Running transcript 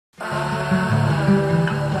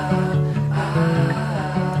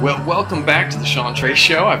Well, welcome back to the Sean Trey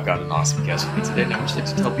Show. I've got an awesome guest with me today. Now, would you like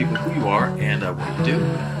to tell people who you are and what you do?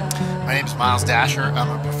 My name is Miles Daisher.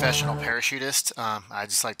 I'm a professional parachutist. I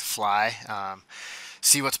just like to fly,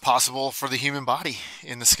 see what's possible for the human body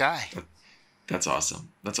in the sky. That's awesome.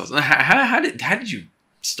 That's awesome. How did you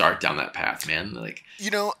start down that path, man? Like,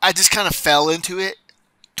 I just kind of fell into it.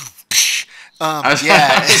 I was, Yeah.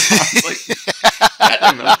 I was like,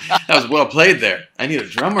 that was well played there. I need a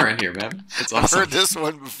drummer in here, man. That's I've awesome. heard this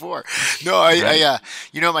one before. No, Right?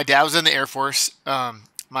 my dad was in the Air Force my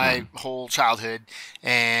Mm, whole childhood,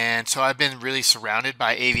 and so I've been really surrounded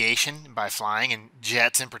by aviation, by flying, and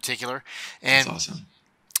jets in particular. that's And awesome.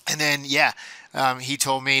 and then he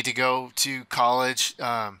told me to go to college,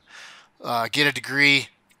 get a degree,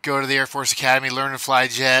 go to the Air Force Academy, learn to fly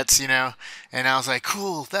jets, And I was like,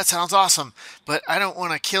 cool, that sounds awesome, but I don't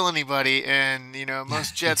want to kill anybody. And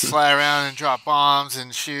most jets fly around and drop bombs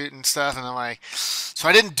and shoot and stuff. And I'm like, so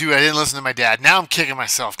I didn't do it. I didn't listen to my dad. Now I'm kicking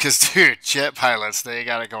myself because, dude, jet pilots, they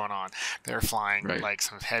got it going on. They're flying Right. like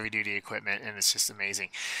some heavy duty equipment, and it's just amazing.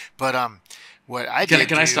 But what I Can, did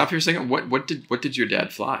can I do, stop here a second? What did your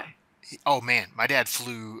dad fly? oh man, my dad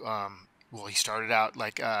flew. Well, he started out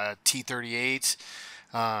like T-38s.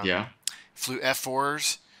 Um, Yeah. Flew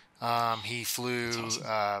F4s. He That's flew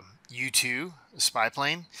awesome. U-2, a spy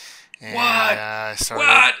plane, and What? started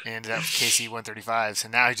What? ended up with KC-135s,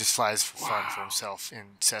 and now he just flies for fun for Wow. himself in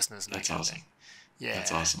Cessnas and that That's kind of awesome. thing.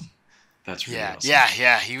 That's Yeah, awesome. That's really yeah, awesome. yeah,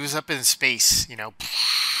 yeah. He was up in space,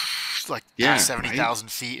 like past Yeah. seventy Right.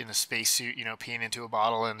 thousand feet in a spacesuit, peeing into a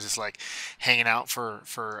bottle and just like hanging out for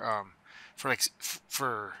like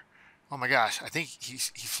for oh my gosh, I think he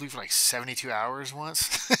flew for like 72 hours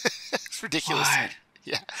once. It's ridiculous. What?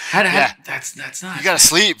 Yeah, How, yeah. that's You nuts. gotta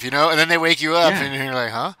sleep, and then they wake you up, Yeah. and you're like,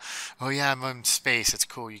 huh? Oh yeah, I'm in space. It's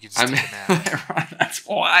cool. You can just I mean, take a nap. that's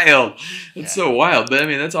wild. That's Yeah. so wild. But I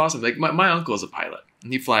mean, that's awesome. Like my uncle is a pilot,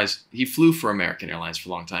 and he flew for American Airlines for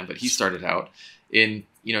a long time, but he started out in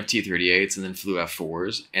T-38s and then flew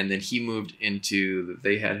F4s, and then he moved into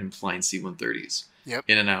they had him flying C-130s Yep.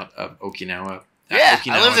 in and out of Okinawa, Yeah,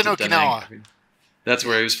 I lived Okinawa in to Da Nang. Okinawa. I mean, that's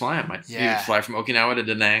where he was flying. He would Yeah. fly from Okinawa to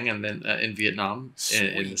Da Nang, and then in Vietnam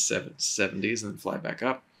in the Sweet. 70s, and then fly back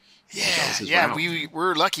up. That was Yeah, his yeah. route.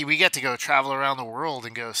 We're lucky. We get to go travel around the world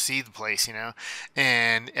and go see the place.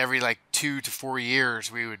 And every like 2 to 4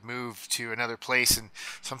 years, we would move to another place and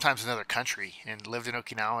sometimes another country. And lived in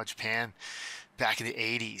Okinawa, Japan, back in the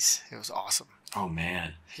 '80s. It was awesome. Oh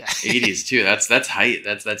man, Yeah. 80s too. That's height.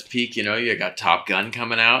 That's peak. You got Top Gun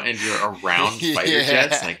coming out, and you're around fighter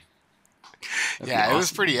jets. Yeah. Like that'd be Yeah, it was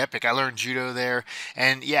awesome, pretty man. epic. I learned judo there,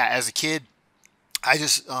 and yeah, as a kid, I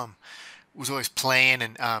just was always playing,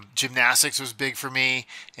 and gymnastics was big for me.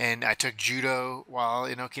 And I took judo while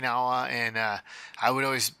in Okinawa, and I would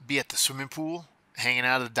always be at the swimming pool, hanging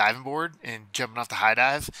out of the diving board and jumping off the high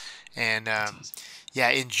dive. And That's awesome. yeah,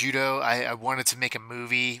 in judo, I wanted to make a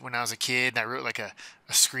movie when I was a kid, and I wrote like a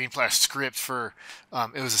screenplay, a script for.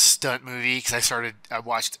 It was a stunt movie because I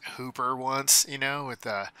watched Hooper once, with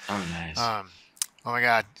Oh nice. um, oh my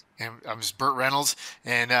God, and I was Burt Reynolds,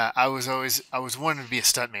 and I was wanting to be a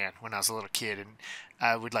stuntman when I was a little kid, and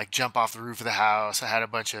I would like jump off the roof of the house. I had a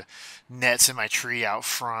bunch of nets in my tree out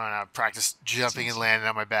front. I practiced That's jumping and awesome. landing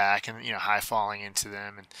on my back, and high falling into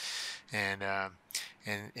them, and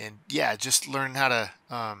yeah, just learning how to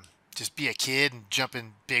just be a kid and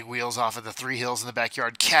jumping big wheels off of the three hills in the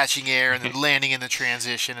backyard, catching air, and then landing in the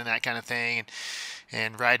transition and that kind of thing,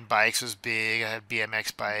 and riding bikes was big. I had a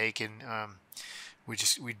BMX bike, and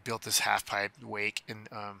we'd built this half pipe wake, and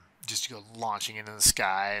just go launching into the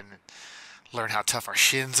sky, and learn how tough our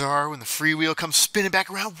shins are when the freewheel comes spinning back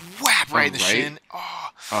around, whap right Oh in the right. shin. Oh,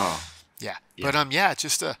 Oh yeah. But yeah. yeah,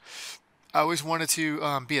 just I always wanted to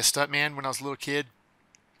be a stuntman when I was a little kid,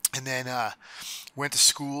 and then went to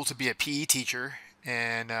school to be a PE teacher,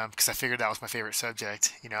 and because I figured that was my favorite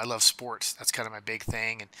subject. I love sports. That's kind of my big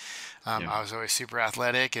thing, and Yeah. I was always super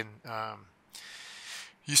athletic, and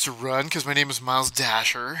used to run because my name was Miles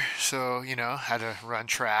Dasher, so had to run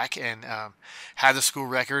track, and had the school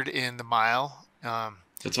record in the mile.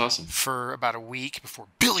 That's awesome. For about a week before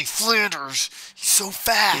Billy Flanders. He's so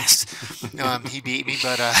fast. He beat me,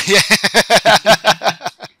 but yeah,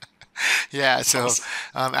 yeah. That's So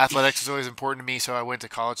awesome. athletics was always important to me. So I went to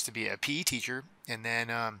college to be a PE teacher, and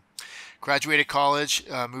then graduated college,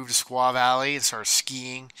 moved to Squaw Valley and started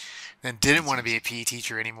skiing. Then didn't That's want to be a awesome. PE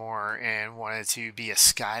teacher anymore and wanted to be a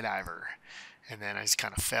skydiver. And then I just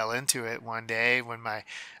kind of fell into it one day when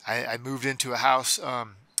I moved into a house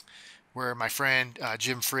where my friend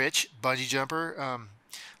Jim Fritch, bungee jumper,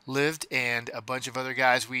 lived, and a bunch of other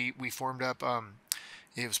guys. We formed up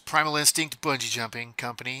It was Primal Instinct Bungee Jumping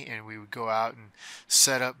Company, and we would go out and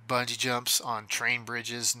set up bungee jumps on train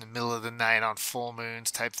bridges in the middle of the night on full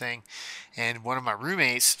moons type thing. And one of my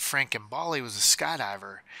roommates, Frank Bali, was a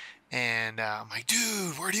skydiver. And I'm like,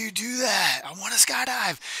 dude, where do you do that? I want to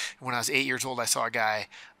skydive. And when I was 8 years old, I saw a guy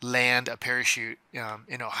land a parachute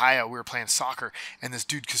in Ohio. We were playing soccer, and this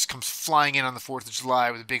dude just comes flying in on the 4th of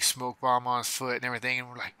July with a big smoke bomb on his foot and everything. And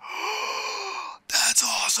we're like, oh, that's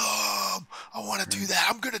awesome. I want to do that.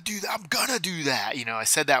 I'm going to do that. I'm going to do that. You know, I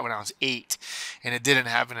said that when I was 8, and it didn't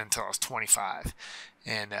happen until I was 25.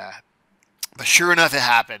 And but sure enough, it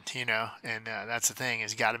happened, you know, and that's the thing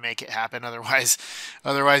is you got to make it happen. Otherwise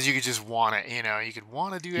you could just want it, you know, you could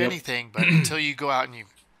want to do anything, but until you go out and you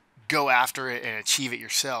go after it and achieve it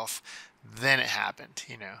yourself, then it happened,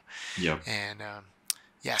 you know. Yep. And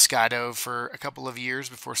yeah, skydove for a couple of years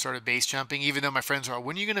before I started base jumping, even though my friends are all,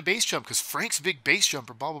 when are you going to base jump? Because Frank's a big base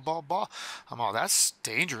jumper, blah, blah, blah, blah. I'm all, that's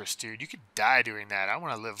dangerous, dude. You could die doing that. I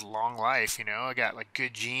want to live a long life, you know. I got like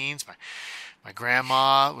good genes. My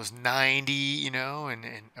grandma was 90, you know, and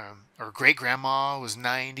or great grandma was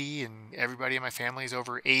 90, and everybody in my family is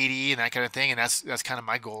over 80 and that kind of thing. And that's kind of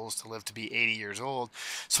my goal, is to live to be 80 years old.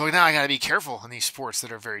 So now I got to be careful in these sports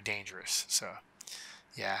that are very dangerous. So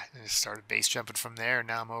yeah, I just started base jumping from there. And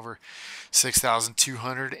now I'm over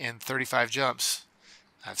 6,235 jumps.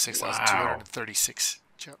 I have 6,236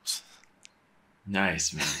 jumps.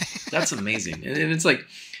 Nice, man. That's amazing. And it's like,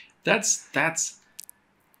 that's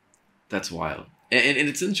wild. And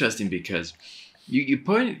it's interesting because you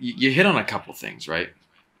hit on a couple things, right?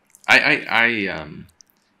 I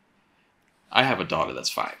have a daughter that's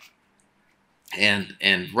 5.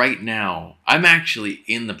 And right now I'm actually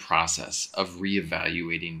in the process of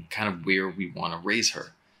reevaluating kind of where we want to raise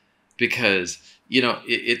her, because, you know,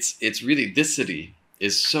 it's really, this city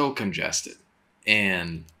is so congested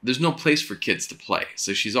and there's no place for kids to play.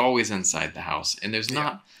 So she's always inside the house, and there's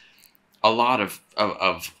not a lot of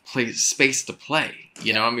space to play.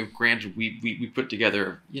 You know, I mean, granted, we put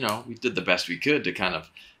together, you know, we did the best we could to kind of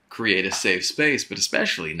create a safe space, but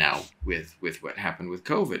especially now with what happened with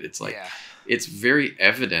COVID, it's like, it's very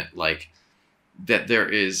evident, like, that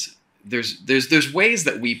there's ways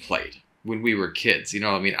that we played when we were kids. You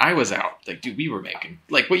know, I mean, I was out, like, dude, we were making,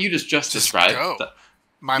 like, what you just described. Go.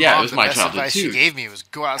 Mom, it was my childhood advice too. She gave me was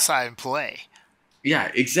go outside and play.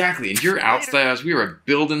 Yeah, exactly. And you're outside. We were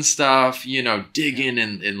building stuff, you know, digging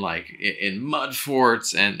in mud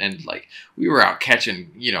forts, and like we were out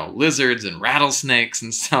catching, you know, lizards and rattlesnakes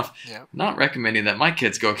and stuff. Yep. Not recommending that my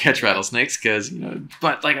kids go catch rattlesnakes, because, you know,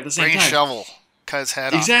 but like at the same time, bring a shovel, cut his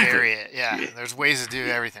head off, bury it. Yeah, there's ways to do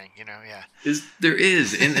everything, you know. Yeah, there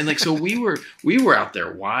is, and like, so we were out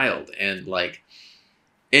there wild, and like,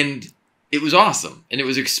 and it was awesome, and it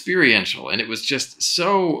was experiential, and it was just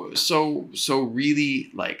so really,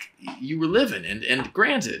 like, you were living. And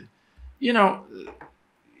granted, you know,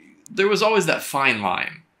 there was always that fine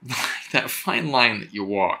line, that you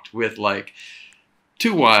walked with, like,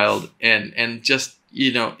 too wild and just,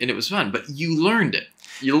 you know, and it was fun, but you learned it.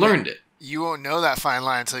 You learned it. You won't know that fine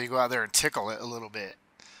line until you go out there and tickle it a little bit.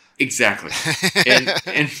 Exactly.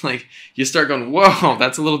 and like, you start going, whoa,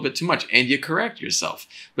 that's a little bit too much. And you correct yourself.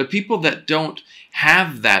 But people that don't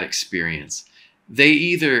have that experience, they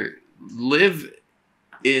either live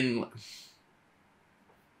in,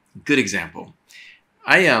 good example.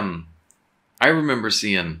 I remember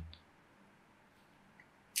seeing,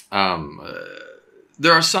 there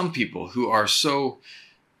are some people who are so,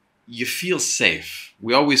 you feel safe.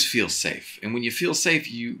 We always feel safe. And when you feel safe,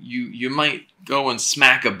 you might go and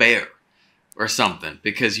smack a bear or something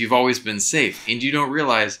because you've always been safe. And you don't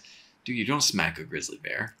realize, dude, you don't smack a grizzly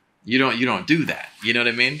bear. You don't do that. You know what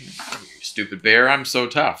I mean? You stupid bear, I'm so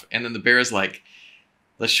tough. And then the bear is like,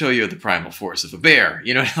 let's show you the primal force of a bear.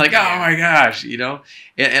 You know, like, oh my gosh, you know?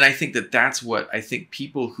 And I think that's what I think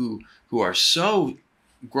people who are so,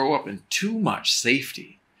 grow up in too much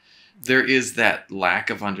safety, there is that lack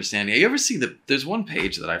of understanding. You ever see there's one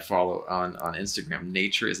page that I follow on Instagram,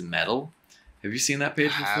 Nature is Metal. Have you seen that page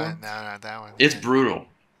before? No, not that one. It's brutal.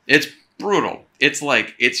 It's brutal. It's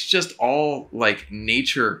like, it's just all like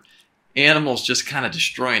nature, animals just kind of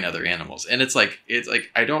destroying other animals. And it's like,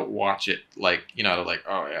 I don't watch it like, you know, like,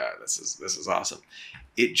 oh yeah, this is awesome.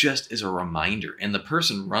 It just is a reminder. And the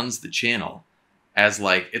person runs the channel as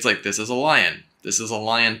like, it's like, this is a lion. This is a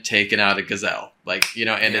lion taking out a gazelle. Like, you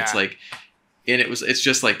know, and it's like, and it's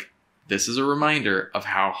just like, this is a reminder of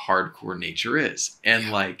how hardcore nature is. And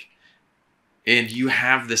like, and you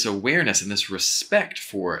have this awareness and this respect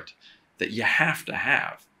for it that you have to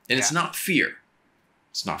have. And it's not fear.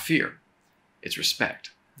 It's not fear. It's respect.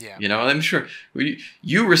 Yeah. You know, I'm sure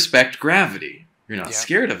you respect gravity. You're not Yeah.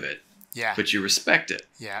 scared of it, Yeah. but you respect it.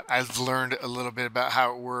 Yeah. I've learned a little bit about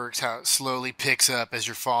how it works, how it slowly picks up as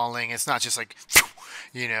you're falling. It's not just like, like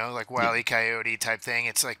Yeah. Wile E. Coyote type thing.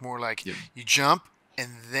 It's like more like Yeah. you jump and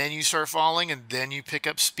then you start falling and then you pick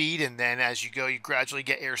up speed. And then as you go, you gradually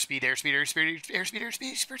get airspeed, airspeed, airspeed, airspeed,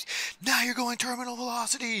 airspeed, airspeed. Now you're going terminal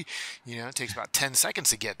velocity. It takes about 10 seconds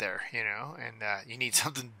to get there, and you need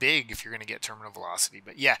something big if you're going to get terminal velocity.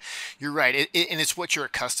 But yeah, you're right. And it's what you're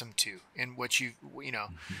accustomed to and what you know.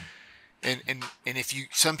 And if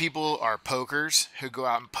some people are pokers who go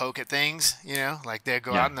out and poke at things, like they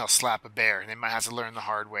go Yeah. out and they'll slap a bear and they might have to learn the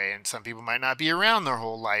hard way. And some people might not be around their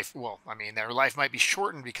whole life. Well, I mean, their life might be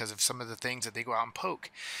shortened because of some of the things that they go out and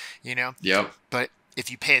poke, Yep. But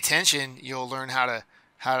if you pay attention, you'll learn how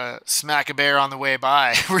to smack a bear on the way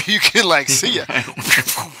by where you can like, see ya,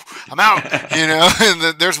 I'm out,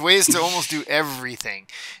 and there's ways to almost do everything.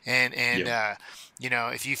 And Yep.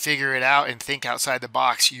 if you figure it out and think outside the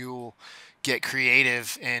box, you'll get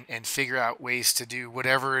creative and figure out ways to do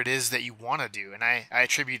whatever it is that you want to do. And I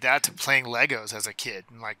attribute that to playing Legos as a kid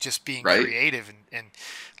and like just being Right. creative and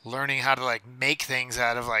learning how to like make things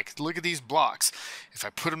out of like, look at these blocks. If I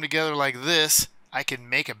put them together like this, I can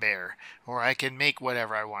make a bear or I can make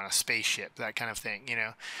whatever I want, a spaceship, that kind of thing,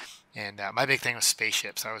 And my big thing was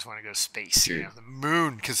spaceships. I always want to go to space, Sure. the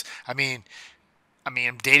moon. Because I mean,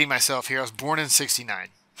 I'm dating myself here. I was born in '69.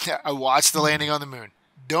 I watched the landing on the moon.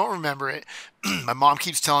 Don't remember it. My mom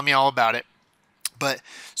keeps telling me all about it. But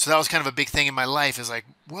so that was kind of a big thing in my life is like,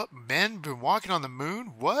 what, men been walking on the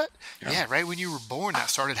moon? What? Yeah, right when you were born,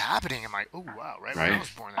 that started happening. I'm like, oh, wow, right when I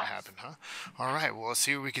was born, that happened, huh? All right, well, let's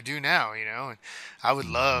see what we could do now, And I would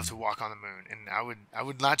love to walk on the moon. And I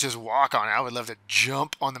would not just walk on it. I would love to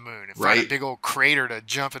jump on the moon and find a big old crater to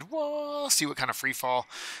jump and, whoa, see what kind of free fall,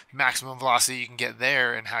 maximum velocity you can get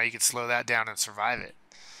there and how you could slow that down and survive it.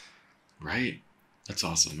 Right. That's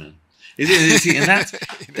awesome, man. And that's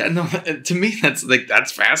no, to me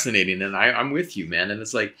that's fascinating, and I'm with you, man. And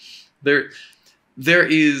it's like there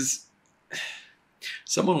is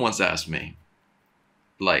someone once asked me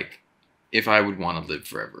like if I would want to live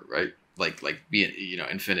forever, right? Like be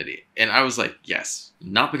infinity, and I was like, yes,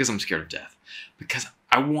 not because I'm scared of death, because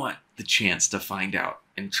I want the chance to find out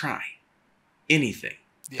and try anything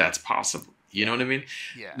that's possible. You know what I mean?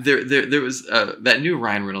 Yeah. There was that new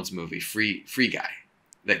Ryan Reynolds movie, Free Guy,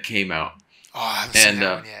 that came out. Oh, I haven't seen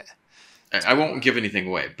that one yet. I won't give anything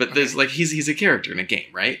away, but there's like he's a character in a game,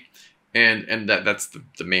 right? And that's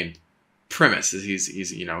the main premise is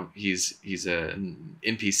he's an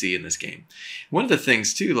NPC in this game. One of the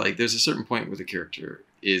things too, like there's a certain point where the character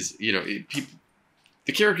is the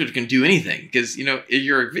character can do anything because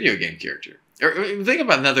you're a video game character. Or think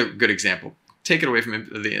about another good example. Take it away from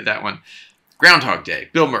that one. Groundhog Day,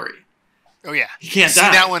 Bill Murray. Oh yeah, he can't die.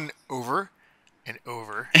 See that one over and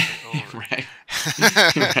over and over. Right.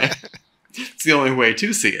 Right. It's the only way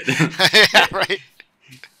to see it. Yeah, right.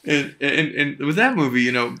 And with that movie,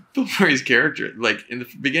 Bill Murray's character, like in the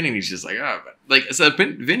beginning, he's just like, so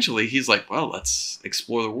eventually he's like, well, let's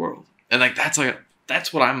explore the world, and like that's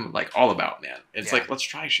what I'm like all about, man. It's like let's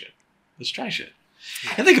try shit.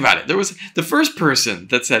 Yeah. And think about it. There was the first person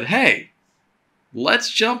that said, hey, let's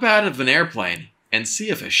jump out of an airplane and see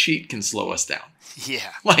if a sheet can slow us down.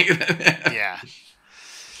 Yeah. Like, yeah.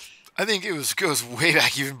 I think it goes way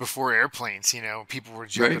back even before airplanes. People were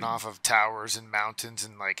jumping off of towers and mountains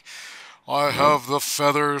and like, I have the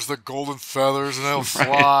feathers, the golden feathers, and they'll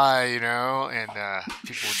fly. And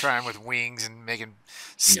people were trying with wings and making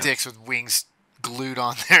sticks with wings glued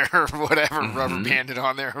on there or whatever, rubber banded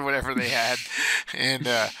on there or whatever they had, and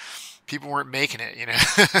people weren't making it.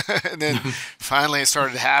 And then finally it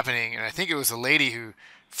started happening, and I think it was a lady who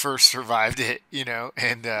first survived it,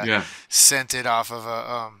 and sent it off of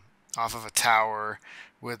a tower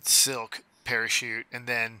with silk parachute, and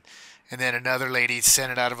then another lady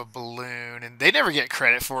sent it out of a balloon, and they never get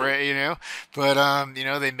credit for it, but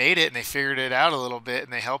they made it and they figured it out a little bit,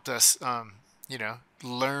 and they helped us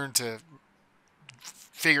learn to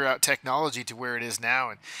figure out technology to where it is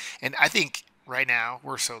now, and I think right now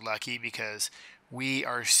we're so lucky because we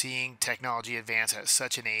are seeing technology advance at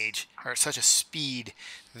such an age or such a speed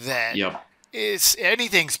that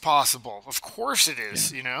anything's possible. Of course it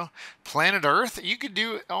is. Planet Earth, you could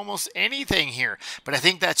do almost anything here, but I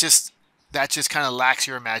think that just kind of lacks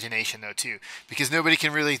your imagination though too, because nobody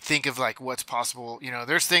can really think of like what's possible.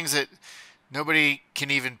 There's things that nobody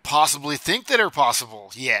can even possibly think that are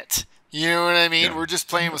possible yet. You know what I mean? Yeah. We're just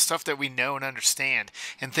playing with stuff that we know and understand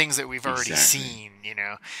and things that we've already seen,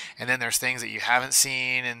 and then there's things that you haven't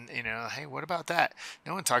seen and, hey, what about that?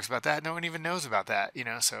 No one talks about that. No one even knows about that,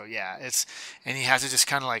 so yeah, and you have to just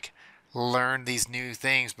kind of like learn these new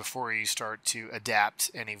things before you start to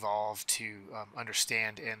adapt and evolve to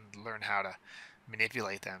understand and learn how to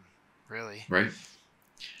manipulate them. Really. Right.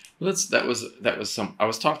 Well, that was some. I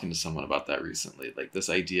was talking to someone about that recently. Like this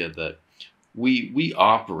idea that we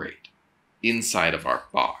operate inside of our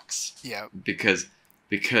box. Yeah. Because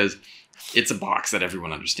it's a box that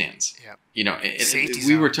everyone understands. Yeah. You know, Safety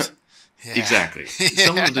we were zones. Yeah. exactly.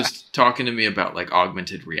 Someone was just talking to me about like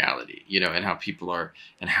augmented reality, you know, and how people are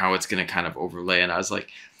and how it's going to kind of overlay. And I was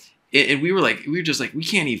like, and we were just like, we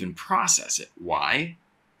can't even process it. Why?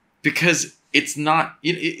 Because it's not.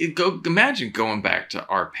 Imagine going back to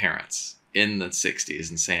our parents in the '60s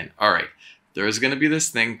and saying, all right, there's going to be this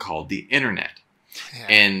thing called the internet. Yeah.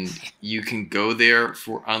 And you can go there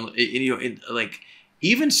for, like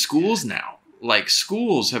even schools now, like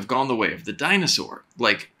schools have gone the way of the dinosaur.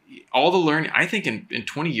 Like all the learning, I think in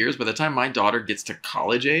 20 years, by the time my daughter gets to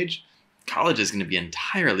college age, college is going to be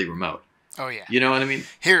entirely remote. Oh yeah. You know what I mean?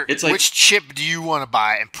 Here, it's like, which chip do you want to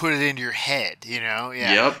buy and put it into your head? You know?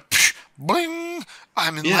 Yeah. Yep. Bling!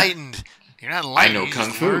 I'm enlightened. Yeah. You're not enlightened. I know you kung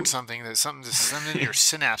just fu. learned something that something just sent into your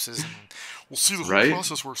synapses and we'll see the whole Right?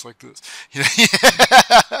 process works like this. You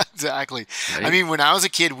know? Exactly. Right? I mean, when I was a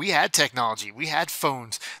kid, we had technology. We had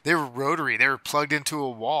phones. They were rotary. They were plugged into a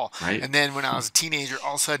wall. Right. And then when I was a teenager,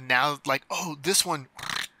 all of a sudden now, like, oh, this one,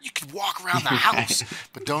 you could walk around the house,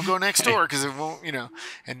 but don't go next door because it won't, you know.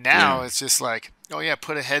 And now it's just like, oh, yeah,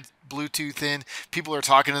 put a head Bluetooth in. People are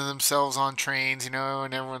talking to themselves on trains, you know,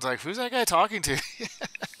 and everyone's like, who's that guy talking to?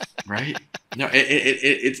 Right. No,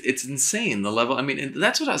 it's insane, the level. I mean, and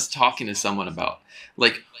that's what I was talking to someone about.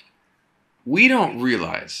 Like, we don't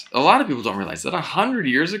realize, a lot of people don't realize that 100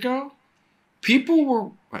 years ago, people were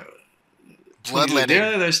Bloodletting.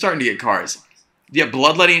 They're starting to get cars. Yeah,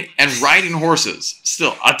 bloodletting and riding horses.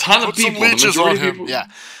 Still, a ton of people. Some leeches the on majority of him. people, Yeah.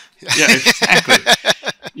 Yeah, exactly.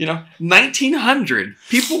 You know, 1900,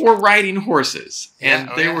 people were riding horses, and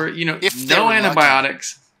Yeah, they were, you know, if they no were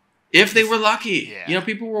antibiotics. If they were lucky, Yeah. you know,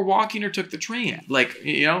 people were walking or took the train, like,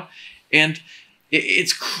 you know, and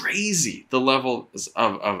it's crazy the levels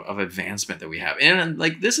of advancement that we have. And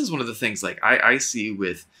like, this is one of the things like I see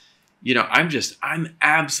with, you know, I'm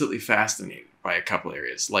absolutely fascinated by a couple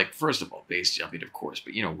areas. Like, first of all, base jumping, of course,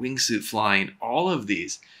 but, you know, wingsuit flying, all of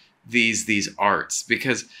these arts,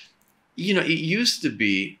 because, you know, it used to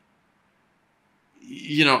be,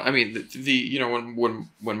 you know, I mean, the you know,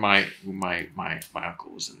 when my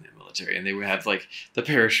uncle was in the military, and they had like the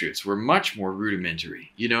parachutes were much more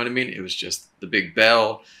rudimentary. You know what I mean? It was just the big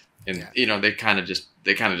bell, and you know, they kind of just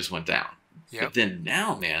went down. Yep. But then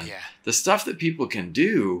now, man, Yeah. the stuff that people can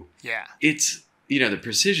do, Yeah. it's, you know, the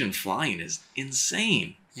precision flying is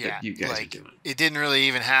insane. Yeah, that you guys like, are doing. It didn't really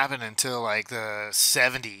even happen until like the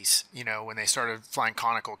 70s, you know, when they started flying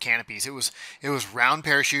conical canopies. It was round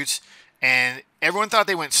parachutes, and everyone thought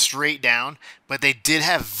they went straight down, but they did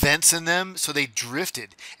have vents in them, so they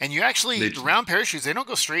drifted. And you actually, the round parachutes, they don't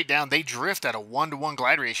go straight down. They drift at a 1-to-1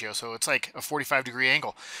 glide ratio, so it's like a 45-degree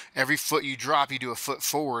angle. Every foot you drop, you do a foot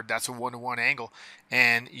forward. That's a 1-to-1 angle.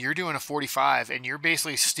 And you're doing a 45, and you're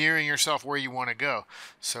basically steering yourself where you want to go.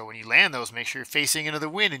 So when you land those, make sure you're facing into the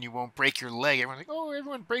wind and you won't break your leg. Everyone's like, oh,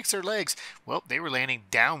 everyone breaks their legs. Well, they were landing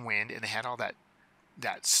downwind, and they had all that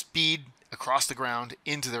speed across the ground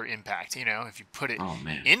into their impact. You know, if you put it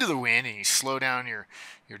into the wind and you slow down your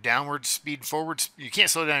downward speed forward, you can't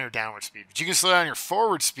slow down your downward speed, but you can slow down your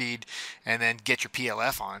forward speed and then get your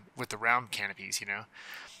PLF on with the round canopies, you know.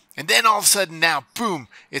 And then all of a sudden now, boom,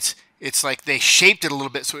 it's like they shaped it a little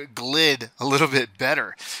bit so it glid a little bit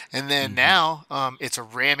better. And then now it's a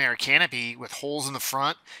ram air canopy with holes in the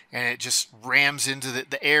front, and it just rams into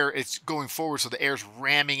the air. It's going forward, so the air's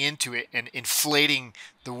ramming into it and inflating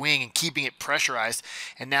the wing and keeping it pressurized.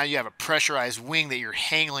 And now you have a pressurized wing that you're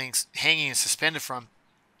hanging and suspended from.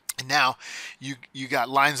 And now you got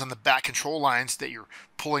lines on the back, control lines that you're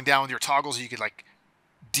pulling down with your toggles. You could like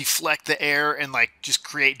deflect the air and like just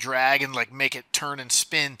create drag and like make it turn and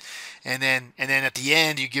spin, and then at the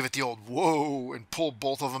end you give it the old whoa and pull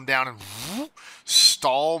both of them down and whoop,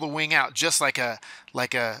 stall the wing out, just like an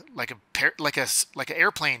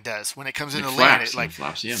airplane does when it comes into land. It like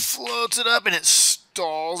flaps, yeah. floats it up and it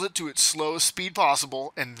stalls it to its slowest speed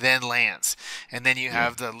possible and then lands. And then you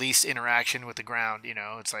have the least interaction with the ground. You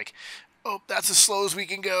know, it's like, oh, that's as slow as we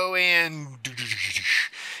can go, and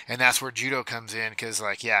that's where judo comes in, because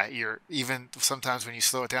like, yeah, you're even sometimes when you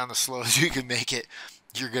slow it down the slowest you can make it,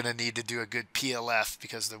 you're going to need to do a good PLF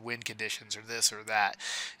because the wind conditions are this or that,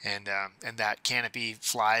 and that canopy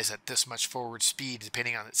flies at this much forward speed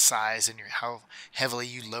depending on its size and how heavily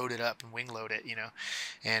you load it up and wing load it,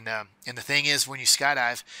 and the thing is, when you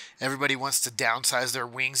skydive, everybody wants to downsize their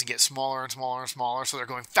wings and get smaller and smaller and smaller, so they're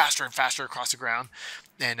going faster and faster across the ground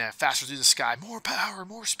and faster through the sky, more power,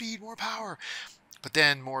 more speed, more power. But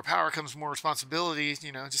then more power comes more responsibility,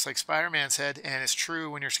 just like Spider-Man said. And it's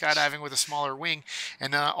true when you're skydiving with a smaller wing,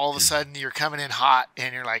 and then all of a sudden you're coming in hot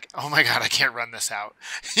and you're like, oh my God, I can't run this out.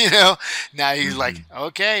 Now you're like,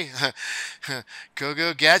 okay,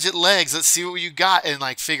 go gadget legs. Let's see what you got, and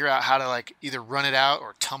like figure out how to like either run it out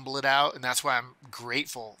or tumble it out. And that's why I'm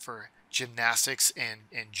grateful for gymnastics and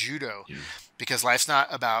judo, because life's not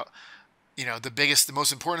about, the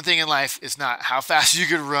most important thing in life is not how fast you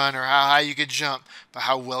could run or how high you could jump, but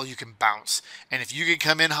how well you can bounce. And if you could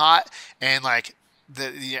come in hot and like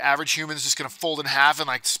the average human is just going to fold in half and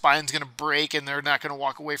like the spine's going to break and they're not going to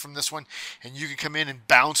walk away from this one, and you can come in and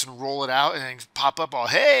bounce and roll it out and then pop up all,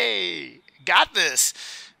 hey, got this,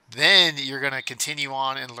 then you're going to continue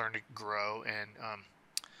on and learn to grow and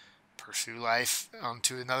pursue life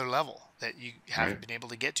to another level that you haven't been able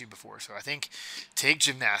to get to before. So I think take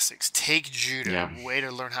gymnastics, take judo, way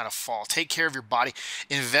to learn how to fall, take care of your body,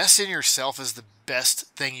 invest in yourself is the best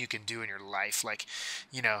thing you can do in your life. Like,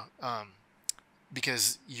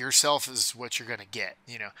 because yourself is what you're going to get.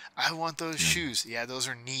 I want those shoes. Yeah, those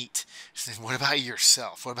are neat. What about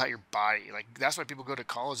yourself? What about your body? Like, that's why people go to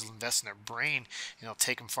college and invest in their brain, and it'll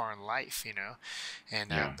take them far in life,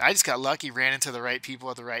 And I just got lucky, ran into the right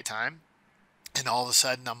people at the right time. And all of a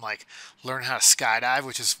sudden, I'm like, learning how to skydive,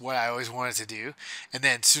 which is what I always wanted to do. And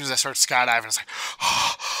then as soon as I started skydiving, it's like,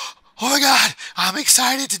 oh my God, I'm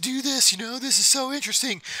excited to do this. This is so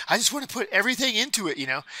interesting. I just want to put everything into it,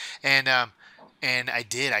 And I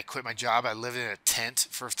did. I quit my job. I lived in a tent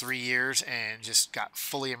for 3 years and just got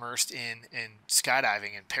fully immersed in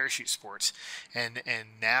skydiving and parachute sports. And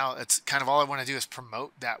now it's kind of all I want to do is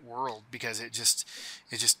promote that world, because it just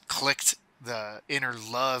clicked the inner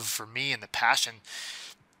love for me and the passion.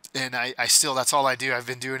 And I still, that's all I do. I've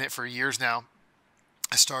been doing it for years now.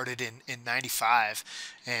 I started in 95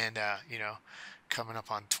 and, coming up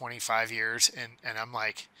on 25 years. And I'm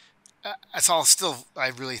like, that's all still I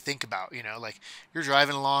really think about, like you're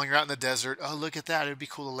driving along, you're out in the desert. Oh, look at that. It'd be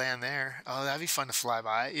cool to land there. Oh, that'd be fun to fly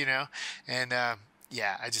by, and,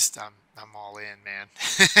 I'm all in, man.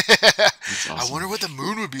 Awesome. I wonder what the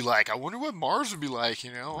moon would be like. I wonder what Mars would be like,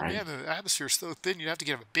 Oh Right. man, the atmosphere's so thin. You'd have to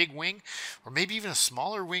get a big wing or maybe even a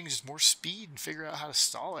smaller wing, just more speed, and figure out how to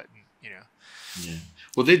stall it. And, Yeah.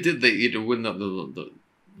 Well, they did. When the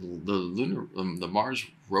lunar the Mars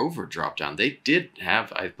rover dropped down, they did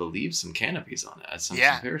have, I believe, some canopies on it. Some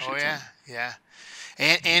parachutes. Oh yeah, on it. yeah.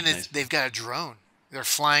 And Nice. they've got a drone. They're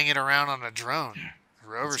flying it around on a drone. Yeah. The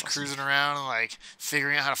rover's That's awesome. cruising around and like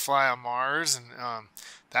figuring out how to fly on Mars, and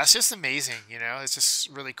that's just amazing. It's just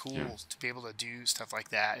really cool to be able to do stuff like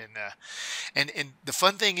that. And the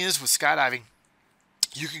fun thing is with skydiving,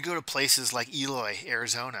 you can go to places like Eloy,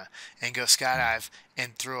 Arizona, and go skydive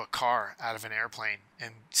and throw a car out of an airplane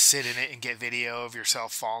and sit in it and get video of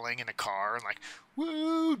yourself falling in a car and like,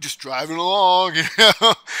 woo, just driving along,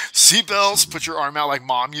 seatbelts, put your arm out like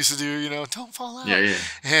mom used to do, don't fall out.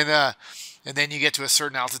 Yeah. And then you get to a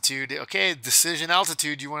certain altitude. Okay, decision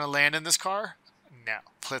altitude. You want to land in this car? No,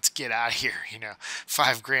 let's get out of here.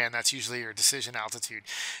 $5,000. That's usually your decision altitude,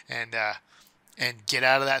 and get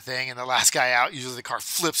out of that thing. And the last guy out, usually the car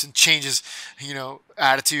flips and changes,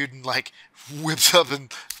 attitude, and like whips up,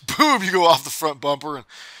 and boom, you go off the front bumper, and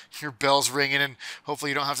your bell's ringing, and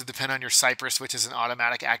hopefully you don't have to depend on your Cypress, which is an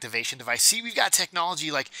automatic activation device. See, we've got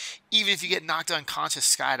technology, like even if you get knocked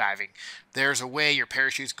unconscious skydiving, there's a way your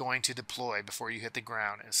parachute's going to deploy before you hit the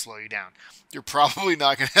ground and slow you down. You're probably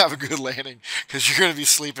not going to have a good landing because you're going to be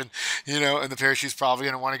sleeping, and the parachute's probably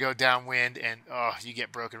going to want to go downwind, and you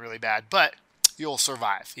get broken really bad. But you'll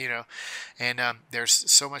survive, and there's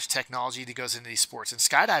so much technology that goes into these sports. In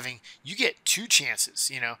skydiving, you get 2 chances,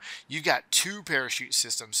 you've got 2 parachute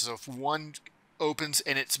systems. So if one opens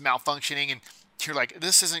and it's malfunctioning and you're like,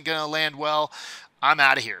 this isn't going to land well, I'm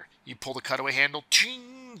out of here. You pull the cutaway handle,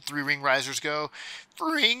 ching, 3 ring risers go,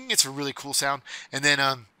 ring. It's a really cool sound. And then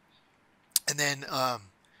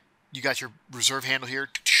you got your reserve handle here,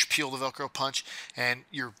 peel the Velcro, punch, and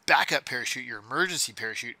your backup parachute, your emergency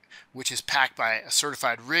parachute, which is packed by a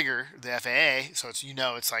certified rigger, the FAA, so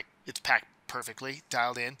it's packed perfectly,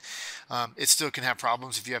 dialed in. It still can have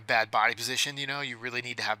problems if you have bad body position, you really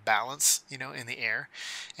need to have balance, in the air,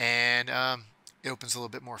 and it opens a little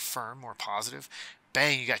bit more firm, more positive.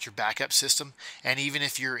 bang, you got your backup system. And even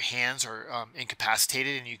if your hands are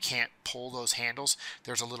incapacitated and you can't pull those handles,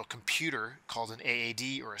 there's a little computer called an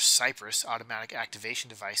AAD, or a Cypress automatic activation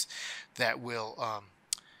device, that will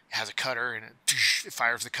has a cutter, and it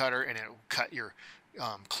fires the cutter, and it will cut your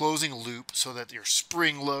closing loop so that your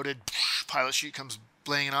spring-loaded pilot chute comes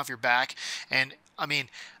blinging off your back. And I mean,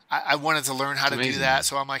 I wanted to learn how to do that,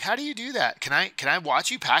 so I'm like, how do you do that? Can I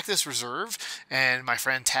watch you pack this reserve? And my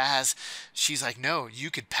friend Taz, she's like, no,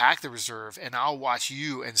 you could pack the reserve, and I'll watch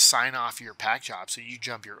you and sign off your pack job, so you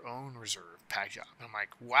jump your own reserve pack job. And I'm like,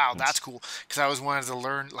 wow, that's cool, because I always wanted to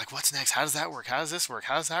learn, like, what's next? How does that work? How does this work?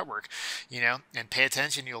 How does that work? You know, and pay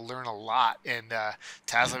attention, you'll learn a lot. And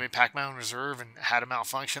Taz let me pack my own reserve, and had a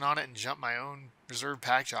malfunction on it, and jump my own reserve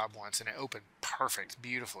pack job once, and it opened perfect,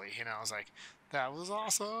 beautifully. You know, I was like, that was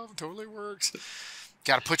awesome. Totally works.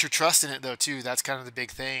 Got to put your trust in it, though, too. That's kind of the big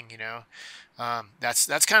thing, you know.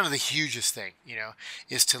 That's kind of the hugest thing, you know,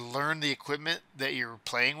 is to learn the equipment that you're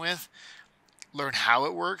playing with, learn how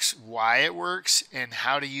it works, why it works, and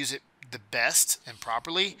how to use it the best and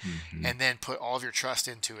properly, and then put all of your trust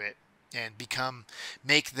into it and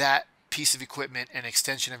make that piece of equipment an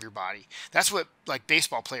extension of your body. That's what, like,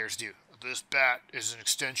 baseball players do. This bat is an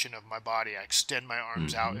extension of my body. I extend my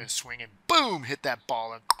arms out and swing, and boom, hit that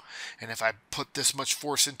ball. And if I put this much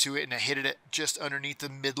force into it and I hit it just underneath the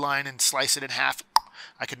midline and slice it in half,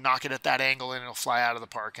 I could knock it at that angle and it'll fly out of the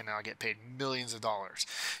park, and I'll get paid millions of dollars,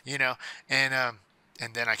 you know. And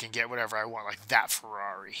then I can get whatever I want, like that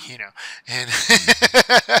Ferrari, you know. And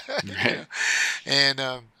Right.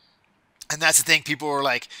 and that's the thing. People are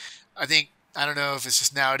like, I don't know if it's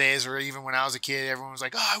just nowadays, or even when I was a kid, everyone was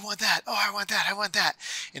like, oh, I want that. Oh, I want that. I want that.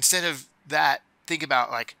 Instead of that, think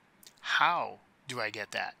about, like, how do I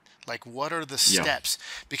get that? Like, what are the steps?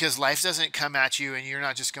 Because life doesn't come at you and you're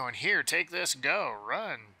not just going, here, take this, go,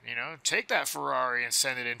 run, you know, take that Ferrari and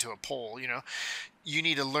send it into a pole, you know. You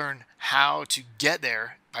need to learn how to get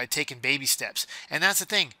there by taking baby steps. And that's the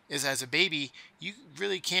thing, is as a baby, you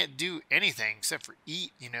really can't do anything except for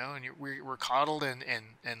eat, you know, and we're coddled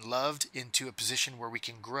and loved into a position where we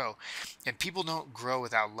can grow. And people don't grow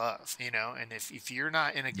without love, you know. And if you're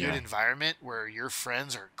not in a good environment where your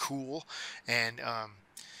friends are cool and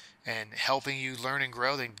helping you learn and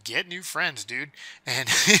grow, then get new friends, dude, and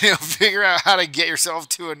you know, figure out how to get yourself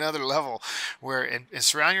to another level where and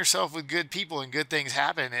surround yourself with good people, and good things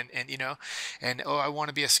happen. And you know, and oh, I want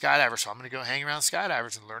to be a skydiver, so I'm going to go hang around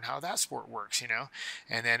skydivers and learn how that sport works, you know.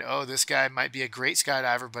 And then, oh, this guy might be a great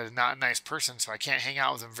skydiver but not a nice person, so I can't hang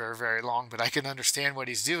out with him very, very long, but I can understand what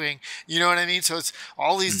he's doing, you know what I mean? So it's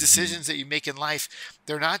all these decisions that you make in life.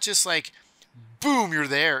 They're not just like, boom, you're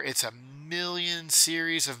there. It's a million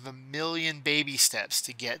series of a million baby steps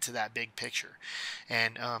to get to that big picture.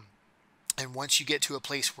 And once you get to a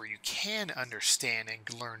place where you can understand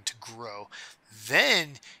and learn to grow,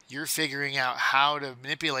 then you're figuring out how to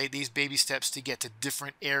manipulate these baby steps to get to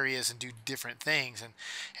different areas and do different things.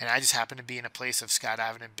 And I just happen to be in a place of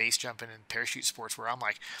skydiving and base jumping and parachute sports where I'm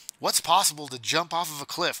like, what's possible to jump off of a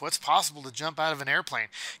cliff? What's possible to jump out of an airplane?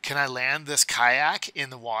 Can I land this kayak in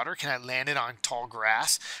the water? Can I land it on tall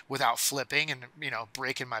grass without flipping and, you know,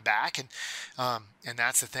 breaking my back? And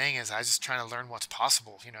that's the thing, is I was just trying to learn what's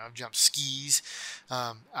possible. You know, I've jumped skis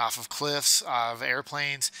off of cliffs, of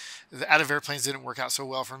airplanes. Out of airplanes didn't work out so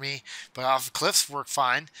well for me, but off of cliffs worked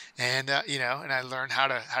fine. And you know, and I learned how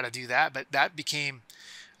to do that. But that became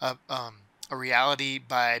a reality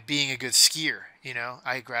by being a good skier. You know,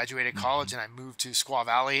 I graduated college and I moved to Squaw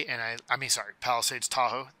Valley, and Palisades,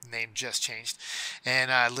 Tahoe, the name just changed.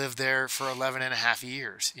 And I lived there for 11 and a half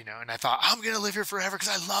years, you know, and I thought, I'm going to live here forever because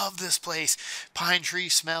I love this place. Pine tree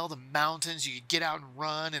smell, the mountains, you could get out and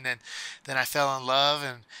run. And then I fell in love,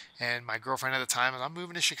 and my girlfriend at the time was, I'm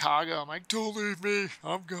moving to Chicago. I'm like, don't leave me.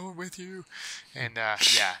 I'm going with you. And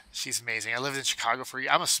yeah, she's amazing. I lived in Chicago for a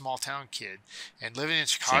year. I'm a small town kid, and living in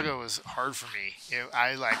Chicago was hard for me.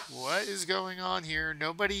 I like, what is going on here?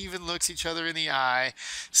 Nobody even looks each other in the eye,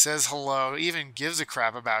 says hello, even gives a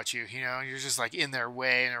crap about you. You know, you're just like in their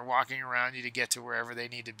way, and they're walking around you to get to wherever they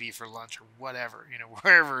need to be for lunch or whatever, you know,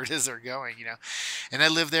 wherever it is they're going, you know. And I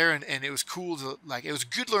lived there, and it was cool to, like, it was a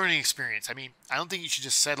good learning experience. I mean, I don't think you should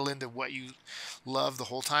just settle into what you love the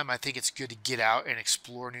whole time. I think it's good to get out and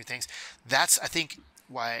explore new things. That's, I think,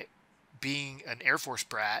 why being an Air Force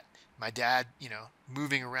brat, my dad, you know,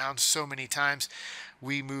 moving around so many times.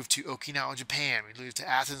 We moved to Okinawa, Japan. We moved to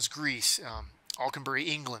Athens, Greece, Alconbury,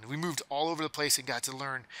 England. We moved all over the place and got to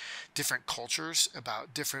learn different cultures,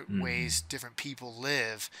 about different ways different people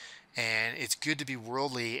live. And it's good to be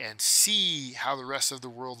worldly and see how the rest of the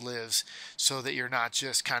world lives, so that you're not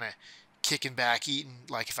just kind of kicking back, eating,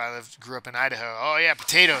 like if I grew up in Idaho, oh yeah,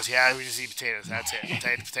 potatoes. Yeah, we just eat potatoes. That's it.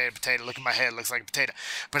 Potato, potato, potato. Look at my head. It looks like a potato.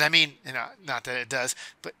 But I mean, not that it does,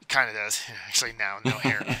 but it kind of does. Actually, now, no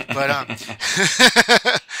hair.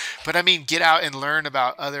 But, but I mean, get out and learn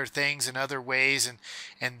about other things and other ways.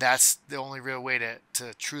 And that's the only real way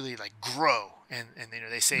to truly like grow. And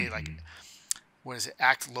they say like, what is it?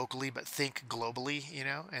 Act locally, but think globally,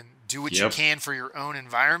 and do what you can for your own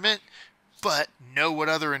environment, but know what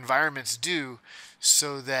other environments do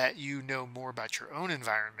so that you know more about your own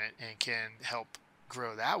environment and can help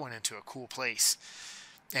grow that one into a cool place.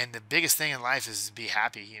 And the biggest thing in life is to be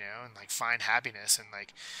happy, and like find happiness and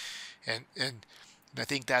like, and I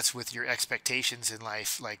think that's with your expectations in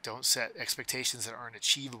life. Like, don't set expectations that aren't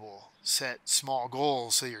achievable. Set small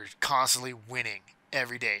goals so you're constantly winning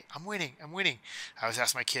every day. I'm winning. I always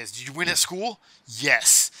ask my kids, did you win at school?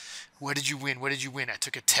 Yes. What did you win? I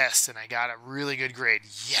took a test and I got a really good grade.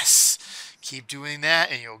 Yes. Keep doing that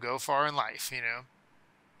and you'll go far in life,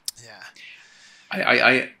 Yeah.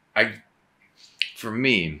 I for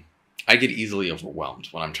me, I get easily overwhelmed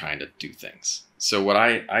when I'm trying to do things. So what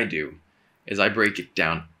I do is I break it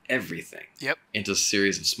down everything into a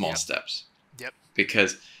series of small steps. Yep.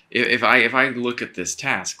 Because if I look at this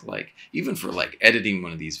task, like even for like editing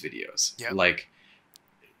one of these videos, like,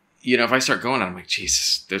 if I start going, I'm like,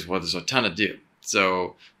 Jesus, there's a ton to do.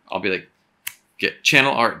 So I'll be like, get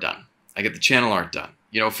channel art done. I get the channel art done.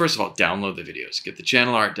 First of all, download the videos, get the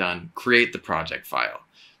channel art done, create the project file.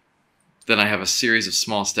 Then I have a series of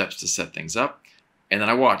small steps to set things up, and then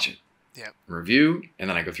I watch it, review, and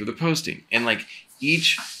then I go through the posting. And like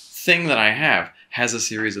each thing that I have has a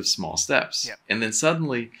series of small steps. And then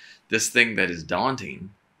suddenly this thing that is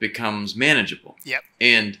daunting becomes manageable.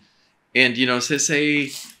 And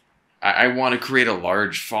say I want to create a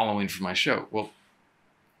large following for my show. Well,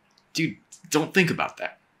 dude, don't think about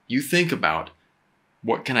that. You think about,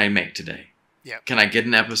 what can I make today? Can I get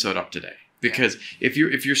an episode up today? Because if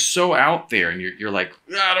you're so out there and you're like,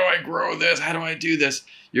 how do I grow this? How do I do this?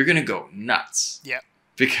 You're gonna go nuts.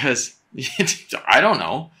 Because I don't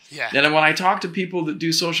know. And when I talk to people that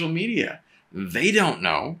do social media, they don't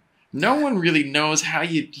know. No one really knows how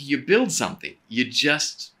you build something. You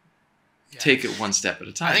just take it one step at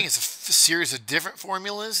a time. I think it's a series of different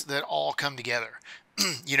formulas that all come together.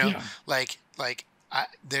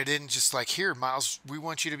 They didn't just like, here, Miles, we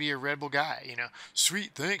want you to be a Red Bull guy.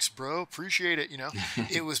 Sweet, thanks, bro, appreciate it.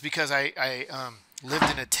 It was because I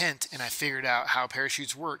lived in a tent and I figured out how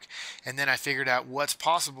parachutes work, and then I figured out what's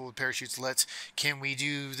possible with parachutes. Can we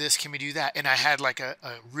do this? Can we do that? And I had like a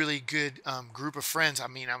really good group of friends. I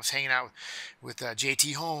mean, I was hanging out with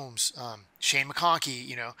JT Holmes, Shane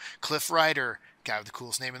McConkey, Cliff Ryder, guy with the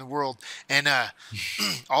coolest name in the world, and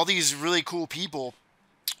all these really cool people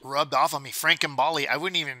rubbed off on me. Frank and Bali, I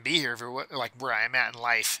wouldn't even be here if it was like where I am at in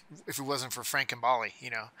life if it wasn't for Frank and Bali.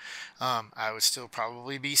 I would still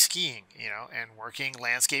probably be skiing, and working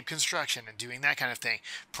landscape construction and doing that kind of thing.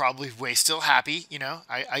 Probably way still happy,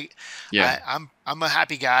 I'm a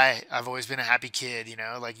happy guy. I've always been a happy kid,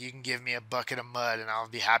 like you can give me a bucket of mud and I'll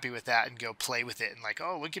be happy with that and go play with it and like,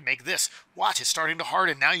 oh, we can make this. Watch, it's starting to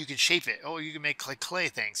harden. Now you can shape it. Oh, you can make clay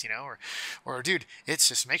things, or dude, it's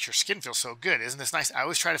just makes your skin feel so good. Isn't this nice? I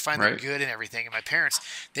always try to find the good in everything. And my parents,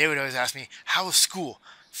 they would always ask me, how was school?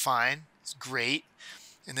 Fine. It's great.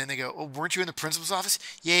 And then they go, oh, weren't you in the principal's office?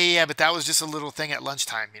 Yeah, but that was just a little thing at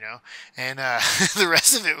lunchtime, and the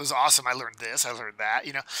rest of it was awesome. I learned this, I learned that,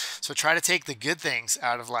 so try to take the good things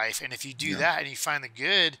out of life. And if you do that and you find the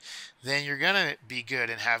good, then you're going to be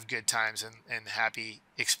good and have good times and happy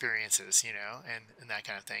experiences, and that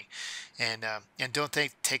kind of thing. And don't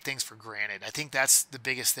take things for granted. I think that's the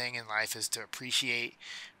biggest thing in life, is to appreciate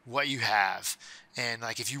what you have. And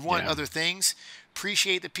like, if you want other things,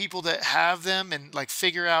 appreciate the people that have them, and like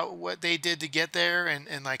figure out what they did to get there,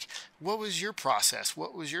 and like, what was your process?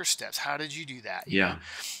 What was your steps? How did you do that? You know?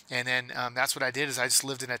 And then that's what I did, is I just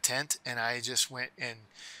lived in a tent and I just went and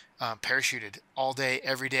parachuted all day,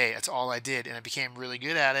 every day. That's all I did. And I became really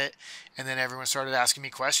good at it. And then everyone started asking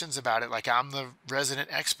me questions about it. Like, I'm the resident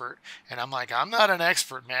expert. And I'm like, I'm not an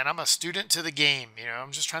expert, man. I'm a student to the game.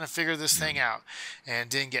 I'm just trying to figure this thing out, and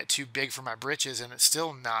didn't get too big for my britches. And it's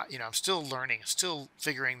still not, I'm still learning, still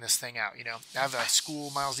figuring this thing out. I have a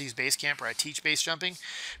school, Miles Daisher Base Camp, where I teach base jumping,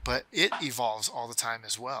 but it evolves all the time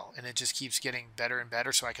as well. And it just keeps getting better and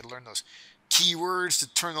better, so I could learn those keywords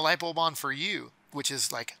to turn the light bulb on for you, which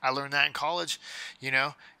is like, I learned that in college.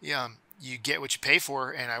 you get what you pay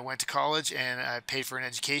for. And I went to college and I paid for an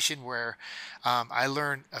education where I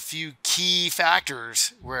learned a few key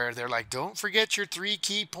factors where they're like, don't forget your 3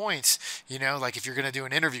 key points. You know, like if you're going to do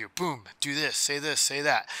an interview, boom, do this, say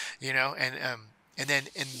that, you know, and then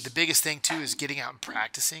the biggest thing too is getting out and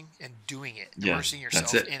practicing and doing it, immersing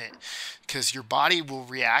yourself in it, because your body will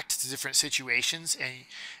react to different situations. And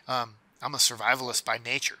I'm a survivalist by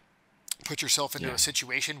nature. Put yourself into a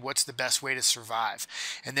situation. What's the best way to survive?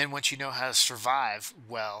 And then once you know how to survive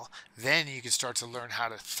well, then you can start to learn how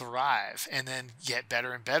to thrive and then get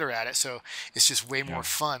better and better at it. So it's just way more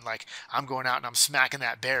fun. Like I'm going out and I'm smacking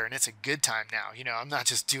that bear and it's a good time now. You know, I'm not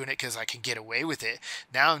just doing it because I can get away with it.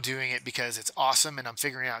 Now I'm doing it because it's awesome and I'm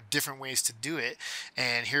figuring out different ways to do it.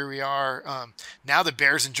 And here we are. Now the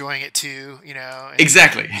bear's enjoying it too, you know. And,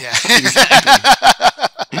 exactly. Yeah. Exactly.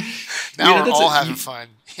 Now we're all having fun.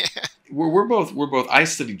 We're both. I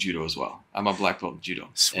studied judo as well. I'm a black belt in judo,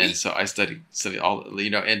 Sweet. and so I studied all. You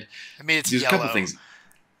know, and I mean, it's there's yellow. a couple things.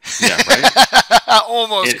 Yeah, right.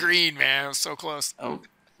 Almost green, man. It was so close. Oh,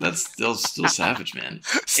 that's still savage, man.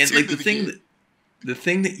 And Stupid like the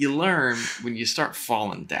thing that you learn when you start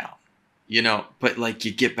falling down, you know, but like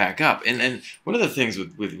you get back up. And one of the things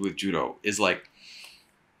with judo is like,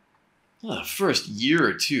 the first year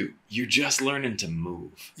or two, you're just learning to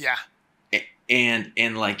move. Yeah.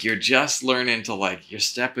 And like you're just learning to like you're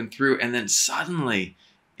stepping through, and then suddenly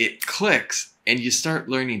it clicks and you start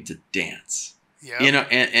learning to dance. Yeah. You know,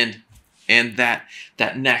 and that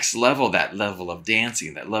next level, that level of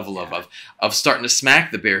dancing, that level of starting to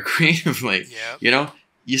smack the bear creatively. Yeah. You know,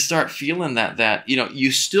 you start feeling that you know,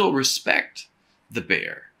 you still respect the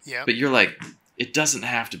bear. Yeah. But you're like, it doesn't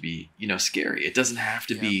have to be, you know, scary. It doesn't have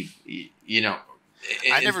to be, you know.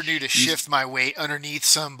 I never knew to shift my weight underneath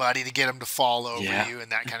somebody to get them to fall over you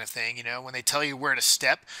and that kind of thing. You know, when they tell you where to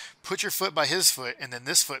step, put your foot by his foot and then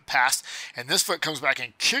this foot passed and this foot comes back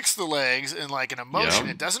and kicks the legs in like an emotion.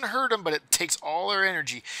 It doesn't hurt them, but it takes all their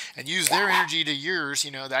energy and use their energy to yours,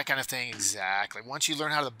 you know, that kind of thing. Exactly. Once you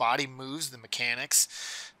learn how the body moves, the mechanics,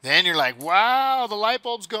 then you're like, wow, the light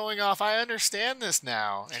bulb's going off. I understand this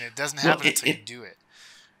now. And it doesn't happen until you do it.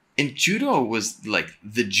 And judo was like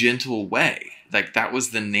the gentle way. Like that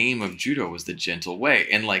was the name of judo, was the gentle way.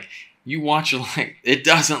 And like you watch it, like it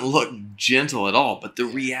doesn't look gentle at all. But the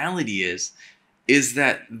reality is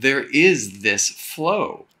that there is this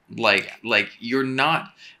flow. Like you're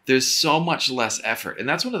not. There's so much less effort, and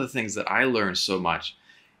that's one of the things that I learned so much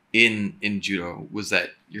in judo was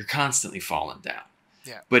that you're constantly falling down.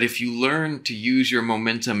 Yeah. But if you learn to use your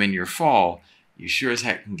momentum in your fall, you sure as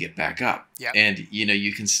heck can get back up. Yeah. And you know,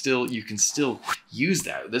 you can still use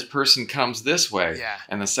that. This person comes this way. Yeah.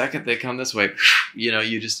 And the second they come this way, you know,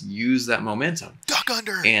 you just use that momentum. Duck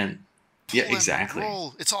under. And yeah, exactly.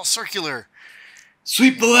 Roll. It's all circular.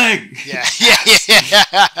 Sweep the leg. Yeah.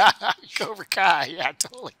 Yeah. Cobra Kai. Yeah,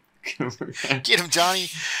 totally. Get him, Johnny.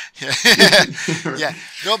 Yeah.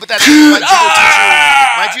 No, but that's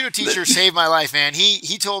my judo teacher saved my life, man.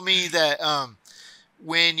 He told me that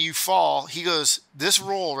when you fall, he goes, this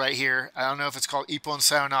roll right here, I don't know if it's called Ippon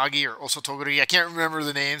Sayonagi or Osotoguri. I can't remember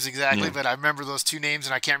the names exactly, but I remember those two names,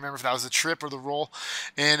 and I can't remember if that was the trip or the roll.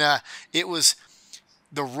 And it was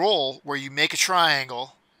the roll where you make a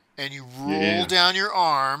triangle and you roll down your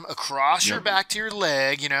arm across your back to your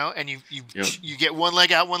leg, you know, and you get one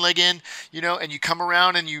leg out, one leg in, you know, and you come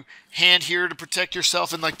around and you hand here to protect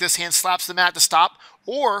yourself, and like this hand slaps the mat to stop,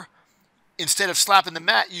 or instead of slapping the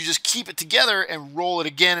mat, you just keep it together and roll it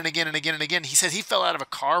again and again and again and again. He said he fell out of a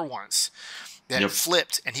car once that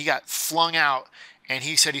flipped and he got flung out. And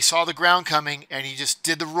he said he saw the ground coming and he just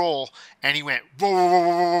did the roll and he went roll, roll,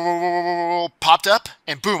 roll, roll, roll, roll, roll, roll, popped up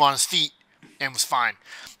and boom on his feet and was fine.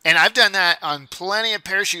 And I've done that on plenty of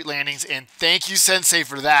parachute landings, and thank you, Sensei,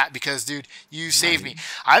 for that, because dude, you saved me.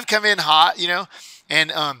 I've come in hot, you know, and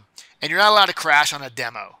you're not allowed to crash on a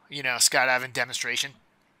demo, you know, skydiving demonstration.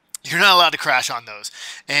 You're not allowed to crash on those.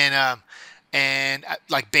 And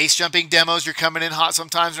like base jumping demos, you're coming in hot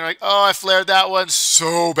sometimes. And you're like, oh, I flared that one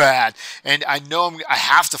so bad. And I know I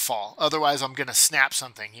have to fall. Otherwise, I'm going to snap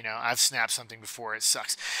something. You know, I've snapped something before. It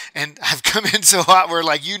sucks. And I've come in so hot where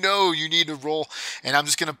like, you know, you need to roll. And I'm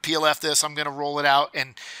just going to PLF this. I'm going to roll it out.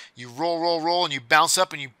 And you roll, roll, roll. And you bounce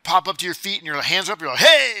up and you pop up to your feet and your hands are up. You're like,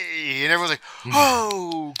 hey. And everyone's like,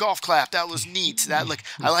 oh, golf clap. That was neat. That like,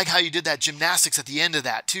 I like how you did that gymnastics at the end of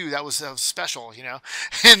that too. That was special, you know.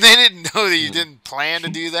 And they didn't know that you didn't plan to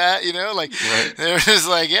do that, you know, like they're just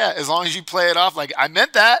like, yeah, as long as you play it off, like I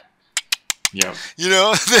meant that, Yeah.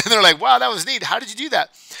 Then they're like, wow, that was neat. How did you do that?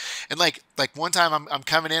 And like one time I'm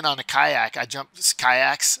coming in on a kayak. I jump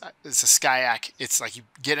kayaks. It's a skyak. It's like you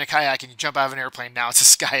get in a kayak and you jump out of an airplane. Now it's a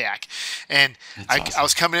skyak. And I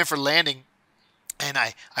was coming in for landing, and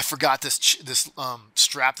I forgot this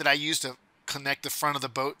strap that I used to connect the front of the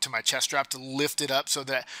boat to my chest strap to lift it up so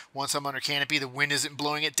that once I'm under canopy, the wind isn't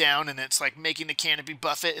blowing it down, and it's like making the canopy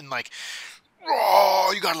buffet, and like,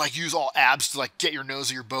 oh, you gotta like use all abs to like get your nose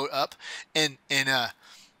of your boat up, and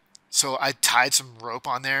so I tied some rope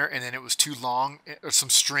on there, and then it was too long, or some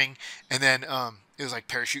string, and then it was like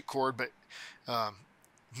parachute cord, but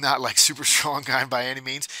not like super strong kind by any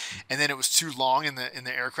means, and then it was too long in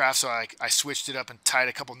the aircraft, so I switched it up and tied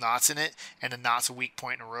a couple knots in it, and a knot's a weak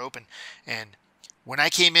point in a rope, and when I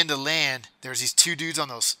came into land, there's these two dudes on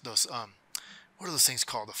those what are those things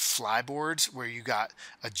called? The flyboards, where you got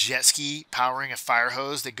a jet ski powering a fire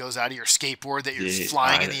hose that goes out of your skateboard that you're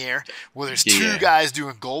flying in the air. Well, there's two guys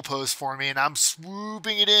doing goal posts for me, and I'm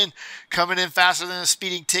swooping it in, coming in faster than a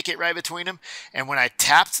speeding ticket right between them. And when I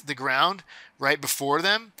tapped the ground right before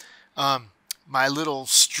them, my little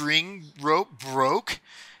string rope broke,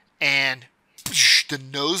 and the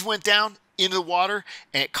nose went down into the water,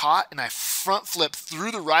 and it caught, and I front flipped through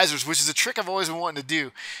the risers, which is a trick I've always been wanting to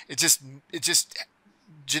do. It just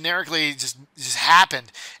generically just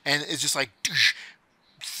happened, and it's just like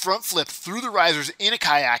front flip through the risers in a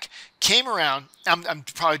kayak, came around. I'm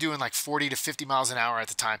probably doing like 40 to 50 miles an hour at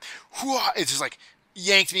the time. It's just like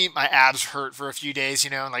yanked me. My abs hurt for a few days,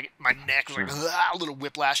 and like my neck was like a little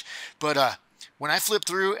whiplash. But when I flipped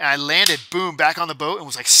through and I landed, boom, back on the boat, and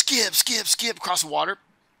was like skip across the water.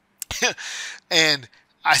 And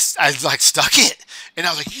I like stuck it, and I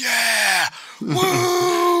was like, yeah,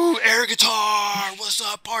 woo, air guitar, what's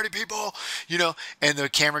up, party people, and the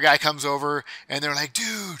camera guy comes over, and they're like,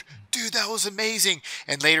 dude, that was amazing.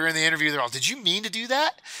 And later in the interview, they're all, did you mean to do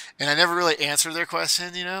that? And I never really answered their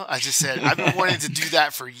question, I just said, I've been wanting to do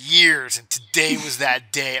that for years, and today was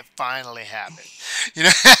that day it finally happened.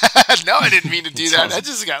 No, I didn't mean to do that.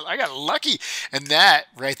 Awesome. I got lucky. And that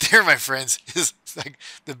right there, my friends, is like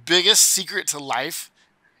the biggest secret to life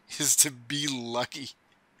is to be lucky.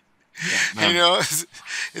 Yeah,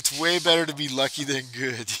 it's way better to be lucky than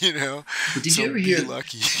good, But did you ever hear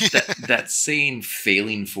lucky? that saying,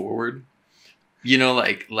 failing forward?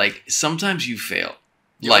 Like sometimes you fail.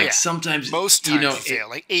 Sometimes most times you fail.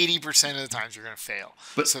 Like 80% of the times you're going to fail.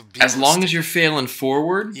 But so as long as you're failing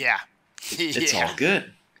forward, it's all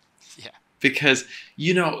good. Yeah. Because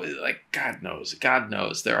like God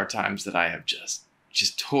knows there are times that I have just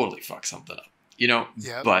totally fucked something up.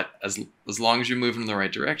 Yep. But as long as you're moving in the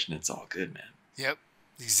right direction, it's all good, man. Yep.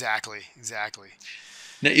 Exactly.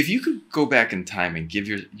 Now, if you could go back in time and give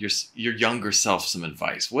your younger self some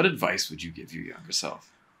advice, what advice would you give your younger self?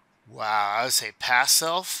 Wow, I would say past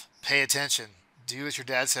self, pay attention. Do what your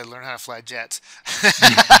dad said, learn how to fly jets.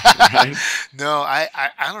 Right? No, I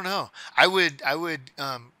don't know. I would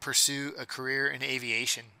pursue a career in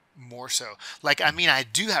aviation more so. Like, I mean, I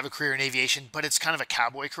do have a career in aviation, but it's kind of a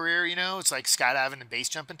cowboy career, it's like skydiving and base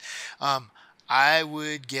jumping. I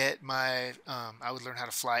would I would learn how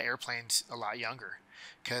to fly airplanes a lot younger,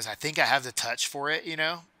 because I think I have the touch for it,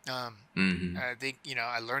 Mm-hmm. I think,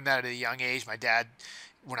 I learned that at a young age. My dad,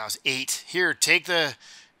 when I was 8, here, take the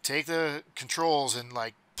controls and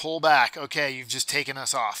like pull back. Okay, you've just taken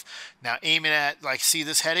us off. Now aim it at, like, see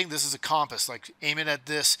this heading? This is a compass. Like, aim it at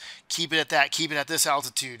this, keep it at that, keep it at this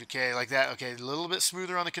altitude. Okay, like that. Okay, a little bit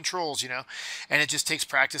smoother on the controls, and it just takes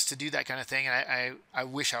practice to do that kind of thing. And I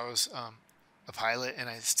wish I was a pilot, and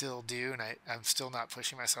I still do, and I'm still not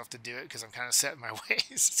pushing myself to do it because I'm kind of set in my ways.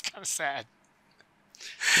 It's kind of sad.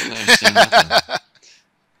 I understand that.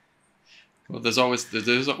 Well, there's always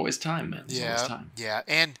time, man. There's always time. Yeah,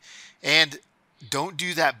 and don't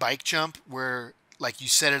do that bike jump where, like, you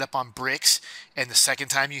set it up on bricks, and the second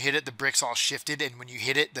time you hit it, the bricks all shifted, and when you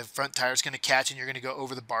hit it, the front tire's going to catch, and you're going to go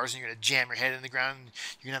over the bars, and you're going to jam your head in the ground, and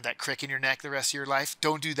you're going to have that crick in your neck the rest of your life.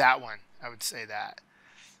 Don't do that one. I would say that.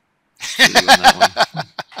 That one.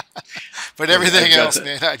 But everything else,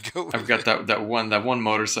 man, I'd go with I've got that one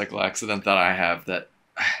motorcycle accident that I have that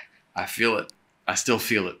I feel it. I still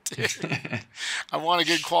feel it. I want a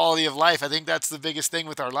good quality of life. I think that's the biggest thing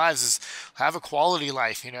with our lives, is have a quality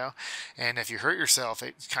life, and if you hurt yourself,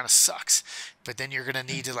 it kind of sucks, but then you're going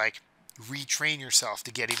to need to like retrain yourself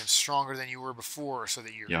to get even stronger than you were before, so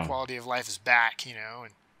that your quality of life is back, and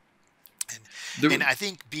I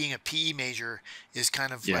think being a PE major is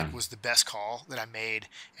kind of like was the best call that I made,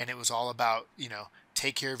 and it was all about,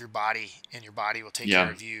 take care of your body, and your body will take Yeah.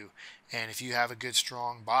 care of you. And if you have a good,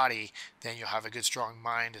 strong body, then you'll have a good, strong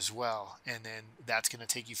mind as well. And then that's going to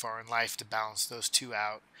take you far in life to balance those two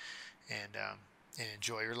out, and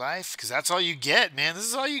enjoy your life, because that's all you get, man. This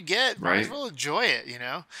is all you get. Might as Right. well enjoy it,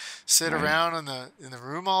 Sit Right. around in the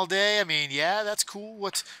room all day. I mean, yeah, that's cool.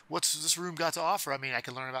 What's this room got to offer? I mean, I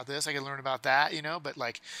can learn about this, I can learn about that, but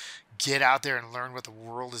like, get out there and learn what the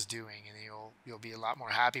world is doing, and you'll be a lot more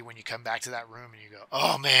happy when you come back to that room and you go,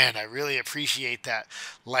 oh man, I really appreciate that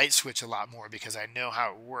light switch a lot more, because I know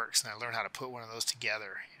how it works, and I learned how to put one of those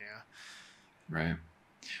together. Right.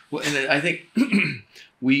 Well, and I think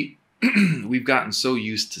we we've gotten so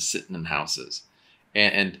used to sitting in houses,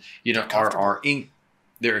 and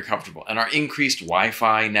they're comfortable, and our increased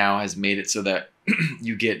Wi-Fi now has made it so that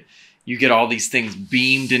you get all these things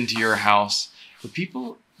beamed into your house. But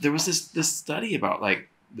there was this study about like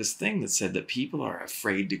this thing that said that people are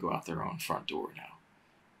afraid to go out their own front door now.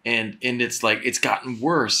 And it's like it's gotten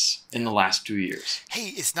worse in the last 2 years. Hey,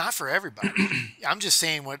 it's not for everybody. I'm just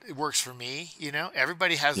saying what works for me.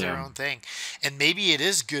 Everybody has their own thing, and maybe it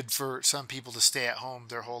is good for some people to stay at home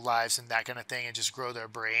their whole lives and that kind of thing, and just grow their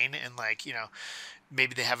brain, and like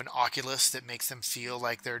maybe they have an Oculus that makes them feel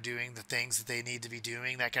like they're doing the things that they need to be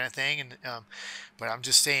doing, that kind of thing. And but I'm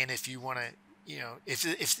just saying, if you want to,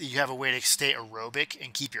 if you have a way to stay aerobic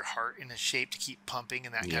and keep your heart in a shape to keep pumping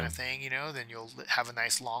and that kind of thing, then you'll have a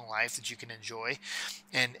nice long life that you can enjoy.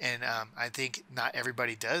 And I think not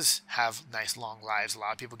everybody does have nice long lives. A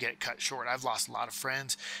lot of people get it cut short. I've lost a lot of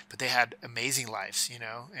friends, but they had amazing lives,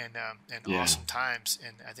 and awesome times.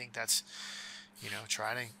 And I think that's,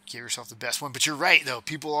 try to give yourself the best one. But you're right, though.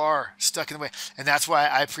 People are stuck in the way. And that's why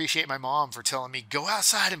I appreciate my mom for telling me, go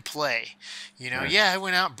outside and play. Right. Yeah, I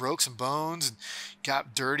went out and broke some bones and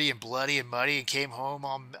got dirty and bloody and muddy and came home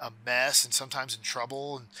all a mess and sometimes in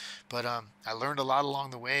trouble. But I learned a lot along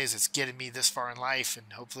the ways. It's getting me this far in life,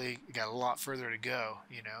 and hopefully got a lot further to go,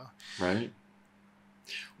 Right.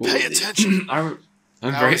 Well, Pay attention. I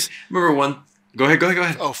remember one. Go ahead.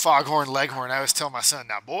 Oh, foghorn, leghorn. I always tell my son,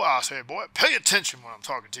 now, boy, I say, boy, pay attention when I'm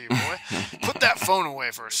talking to you, boy. Put that phone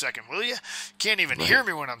away for a second, will you? Can't even hear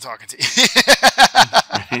me when I'm talking to you.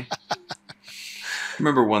 Right. I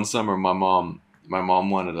remember one summer, my mom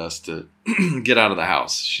wanted us to get out of the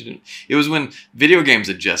house. She didn't. It was when video games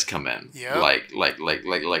had just come in. Yep. Like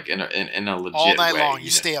in a legit all night way, long. You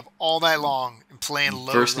stay up all night long and playing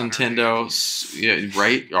Load First Runner. Nintendo, yeah,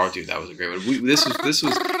 right? Oh, dude, that was a great one. This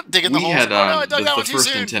was Digging the we holes. had the first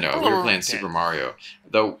soon. Nintendo. We were playing Super Mario,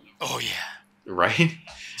 though. Oh yeah, right.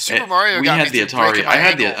 Super Mario. We got had me the through breaking Atari. my I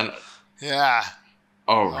had ankle. the. Yeah.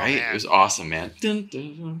 Oh right, man. it was awesome, man. Dun,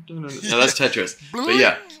 dun, dun, dun, dun. No, that's Tetris. But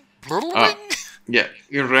yeah, yeah,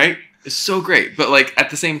 you're right. It's so great. But like at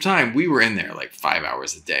the same time, we were in there like 5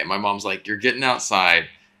 hours a day. My mom's like, "You're getting outside,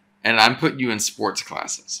 and I'm putting you in sports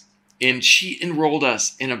classes." And she enrolled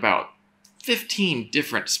us in about 15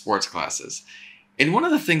 different sports classes. And one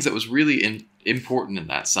of the things that was really important in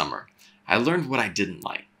that summer, I learned what I didn't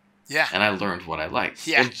like. Yeah. And I learned what I liked.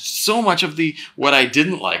 Yeah. And so much of what I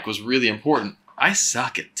didn't like was really important. I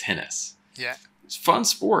suck at tennis. Yeah. It's a fun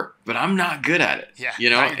sport, but I'm not good at it. Yeah.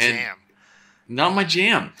 Not my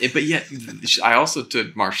jam. But yet, I also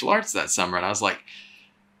took martial arts that summer, and I was like,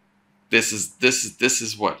 this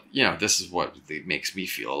is what makes me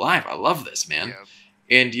feel alive. I love this, man. Yep.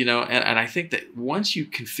 And and I think that once you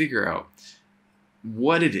can figure out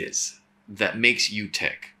what it is that makes you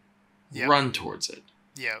tick, run towards it.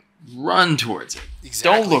 Yep. Run towards it.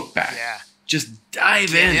 Exactly. Don't look back. Yeah. Just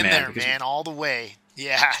dive Get in man. there, man, all the way.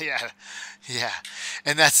 Yeah.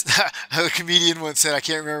 And that's a comedian once said, I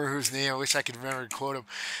can't remember whose name, I wish I could remember and quote him.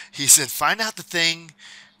 He said, find out the thing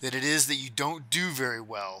that it is that you don't do very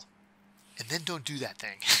well, and then don't do that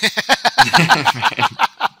thing.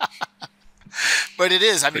 But it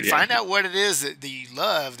is. I mean, find out what it is that you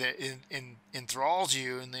love, that enthralls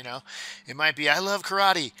you. And, it might be, I love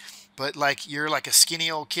karate. But like you're like a skinny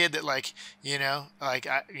old kid that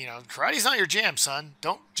karate's not your jam, son.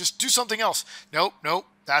 Don't just do something else. Nope.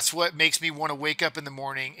 That's what makes me want to wake up in the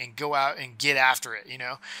morning and go out and get after it.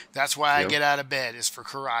 That's why I get out of bed, is for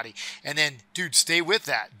karate. And then, dude, stay with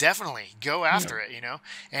that. Definitely go after it.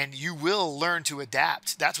 And you will learn to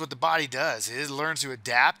adapt. That's what the body does. It learns to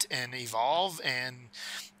adapt and evolve. And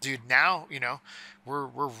dude, now we're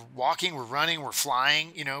walking, we're running, we're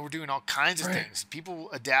flying, we're doing all kinds of Right. things. People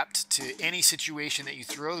adapt to any situation that you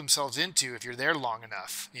throw themselves into if you're there long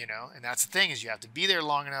enough, and that's the thing is you have to be there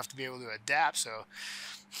long enough to be able to adapt. So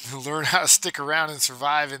learn how to stick around and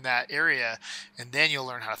survive in that area, and then you'll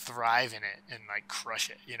learn how to thrive in it and like crush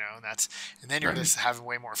it, and then you're Right. just having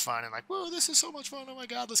way more fun and like, whoa, this is so much fun. Oh my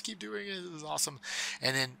God, let's keep doing it. This is awesome.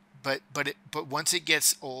 And then, but once it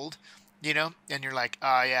gets old, and you're like,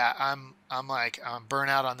 oh yeah, I'm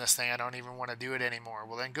burnt out on this thing. I don't even want to do it anymore.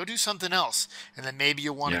 Well, then go do something else, and then maybe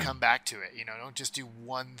you'll want to Yeah. come back to it. Don't just do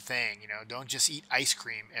one thing. Don't just eat ice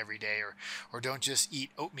cream every day, or don't just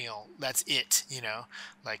eat oatmeal. That's it.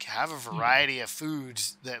 Like have a Yeah. variety of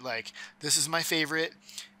foods that like this is my favorite,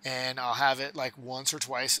 and I'll have it like once or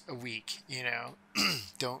twice a week.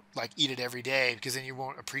 Don't like eat it every day because then you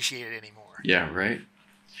won't appreciate it anymore. Yeah. Right.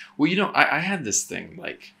 Well, I had this thing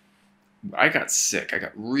like I got sick. I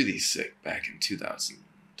got really sick back in 2007.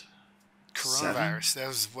 Coronavirus. That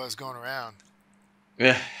was what was going around.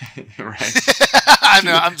 Yeah. Right. I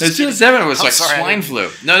know. I'm just 2007 was I'm like sorry, I swine didn't- flu.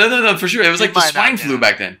 No, for sure. It was It like the might not swine have flu been.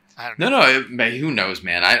 back then. I don't know. No, who knows,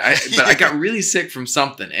 man. But I got really sick from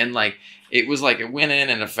something, and like it was like it went in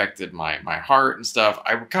and affected my heart and stuff.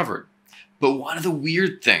 I recovered, but one of the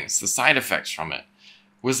weird things, the side effects from it,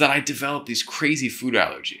 was that I developed these crazy food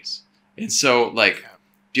allergies, and so like, Yeah.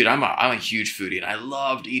 dude, I'm a huge foodie, and I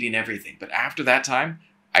loved eating everything, but after that time,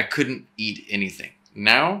 I couldn't eat anything.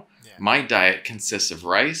 Now, Yeah. my diet consists of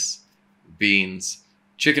rice, beans,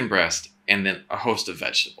 chicken breast, and then a host of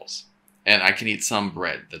vegetables. And I can eat some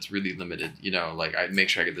bread that's really limited. Like I make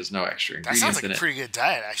sure there's no extra That ingredients sounds like in a it. pretty good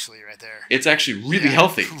diet, actually, right there. It's actually really Yeah.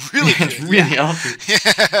 healthy. Really It's good, really yeah. healthy.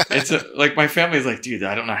 Yeah. It's like my family's like, dude,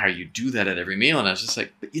 I don't know how you do that at every meal. And I was just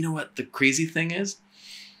like, but you know what? The crazy thing is,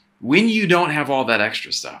 when you don't have all that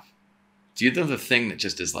extra stuff, do you know the thing that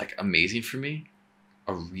just is like amazing for me?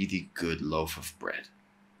 A really good loaf of bread.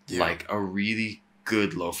 Yeah. Like a really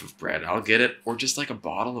good loaf of bread. I'll get it. Or just like a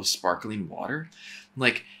bottle of sparkling water.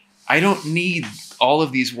 Like, I don't need all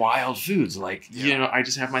of these wild foods. Like, Yeah. I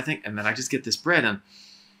just have my thing. And then I just get this bread and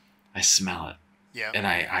I smell it. Yeah. And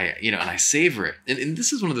and I savor it. And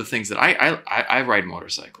this is one of the things that I ride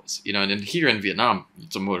motorcycles, and here in Vietnam,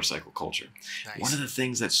 it's a motorcycle culture. Nice. One of the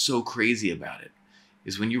things that's so crazy about it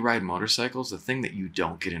is when you ride motorcycles, the thing that you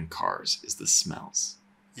don't get in cars is the smells.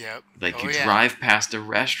 Yep. Like Oh, you yeah. drive past a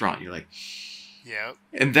restaurant, you're like, Yep.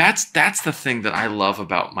 and that's the thing that I love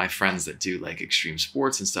about my friends that do like extreme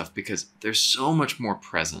sports and stuff, because they're so much more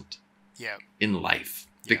present Yep. in life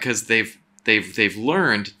Yeah. because they've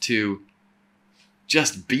learned to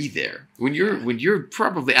just be there when you're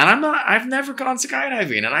probably, and I've never gone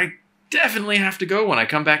skydiving, and I definitely have to go when I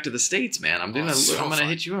come back to the States, man. I'm it's so gonna fun.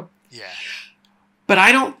 hit you up. Yeah. But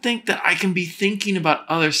I don't think that I can be thinking about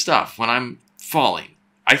other stuff when I'm falling.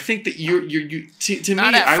 I think that you to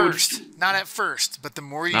Not me, at I first. would. Not at first, but the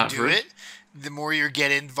more you Not do first? it, the more you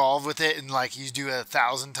get involved with it, and like you do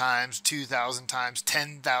 1,000 times, 2,000 times,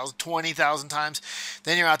 10,000, 20,000 times,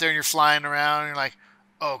 then you're out there and you're flying around and you're like,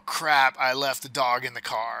 oh crap, I left the dog in the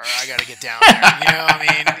car. I got to get down there. You know what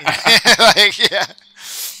I mean? Like, yeah.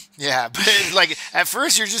 Yeah, but like at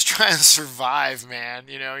first you're just trying to survive, man.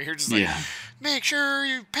 You're just like, Yeah. make sure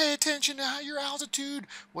you pay attention to your altitude.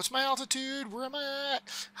 What's my altitude? Where am I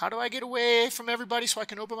at? How do I get away from everybody so I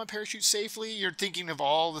can open my parachute safely? You're thinking of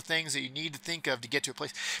all the things that you need to think of to get to a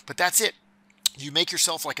place. But that's it. You make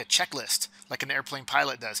yourself like a checklist, like an airplane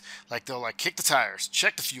pilot does. Like they'll like kick the tires,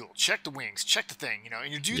 check the fuel, check the wings, check the thing, and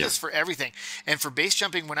you do Yeah. this for everything. And for base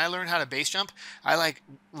jumping, when I learned how to base jump, I like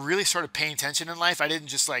really started paying attention in life. I didn't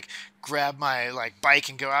just like grab my like bike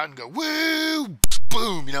and go out and go, woo,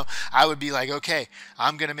 boom, I would be like, okay,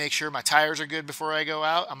 I'm going to make sure my tires are good before I go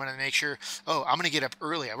out. I'm going to make sure, I'm going to get up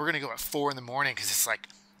early. We're going to go at 4 a.m. because it's like,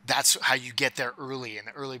 that's how you get there early, and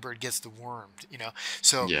the early bird gets the worm,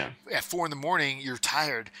 So Yeah. at 4 a.m, you're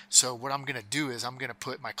tired. So what I'm going to do is I'm going to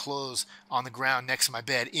put my clothes on the ground next to my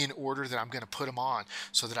bed in order that I'm going to put them on,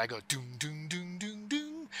 so that I go doom, doom, doom, doom,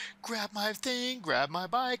 doom, grab my thing, grab my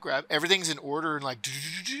bike, grab everything's in order, and like,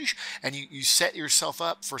 and you set yourself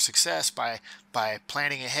up for success by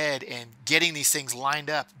planning ahead and getting these things lined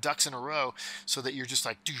up, ducks in a row, so that you're just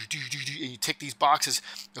like, and you tick these boxes.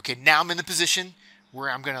 Okay, now I'm in the position where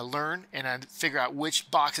I'm going to learn and I figure out which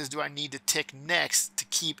boxes do I need to tick next to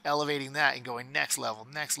keep elevating that and going next level,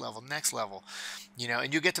 next level, next level.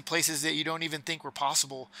 And you get to places that you don't even think were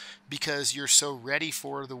possible because you're so ready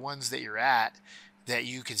for the ones that you're at that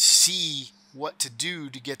you can see what to do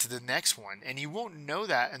to get to the next one. And you won't know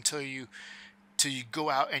that until you go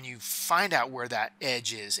out and you find out where that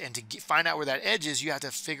edge is. And to find out where that edge is, you have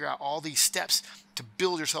to figure out all these steps to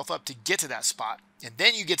build yourself up to get to that spot. And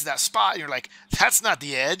then you get to that spot and you're like, that's not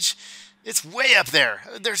the edge. It's way up there.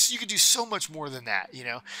 You could do so much more than that, you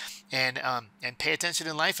know, and pay attention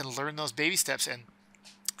in life and learn those baby steps and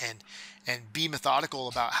be methodical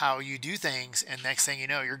about how you do things. And next thing you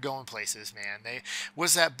know, you're going places, man.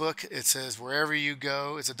 What's that book? It says, wherever you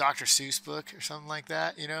go. It's a Dr. Seuss book or something like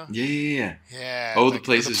that, you know? Yeah. Oh, like, the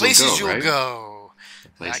places you'll go.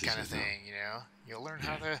 That kind of you'll thing, you know? You'll learn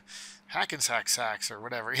how Yeah. to hack and sack sacks or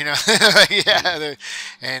whatever, you know?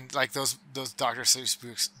 And like those Dr.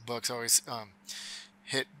 Seuss books always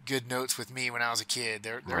hit good notes with me when I was a kid.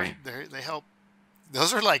 They help.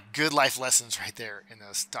 Those are like good life lessons right there in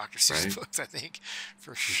those Dr. Seuss books, I think,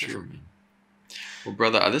 for sure. Man. Well,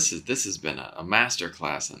 brother, this has been a master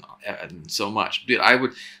class and so much, dude.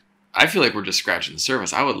 I feel like we're just scratching the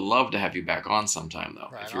surface. I would love to have you back on sometime,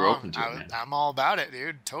 though, if you're open to it, man. I'm all about it,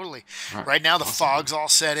 dude. Totally. Right now, the fog's all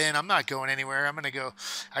set in. I'm not going anywhere. I'm going to go.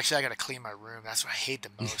 Actually, I got to clean my room. That's what I hate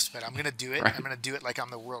the most, but I'm going to do it. I'm going to do it like I'm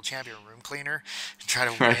the world champion room cleaner and try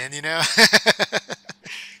to win, you know?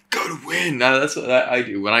 Go to win. No, that's what I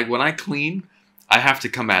do. When I clean, I have to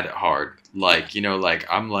come at it hard. Like, you know,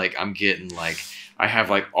 I'm getting like, I have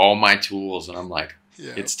like all my tools and I'm like,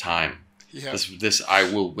 it's time. Yeah. This I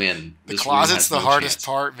will win. The closet's the hardest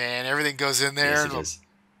part, man. Everything goes in there. Yes, it is.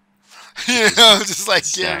 You know, just like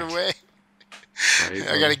get it away. Right,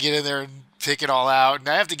 I got to get in there and pick it all out. And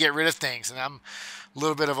I have to get rid of things. And I'm a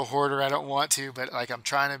little bit of a hoarder. I don't want to, but like I'm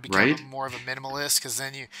trying to become more of a minimalist because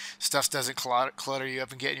then stuff doesn't clutter you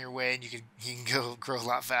up and get in your way, and you can go grow a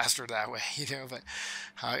lot faster that way, you know. But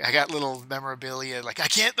I got little memorabilia like I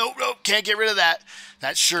can't get rid of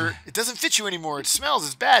that shirt. It doesn't fit you anymore. It smells.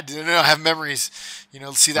 It's bad. You know, I have memories. You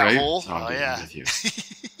know, see that hole? Oh yeah. I'm with you.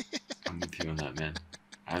 I'm with you on that, man.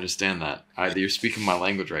 I understand that. You're speaking my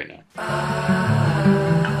language right now.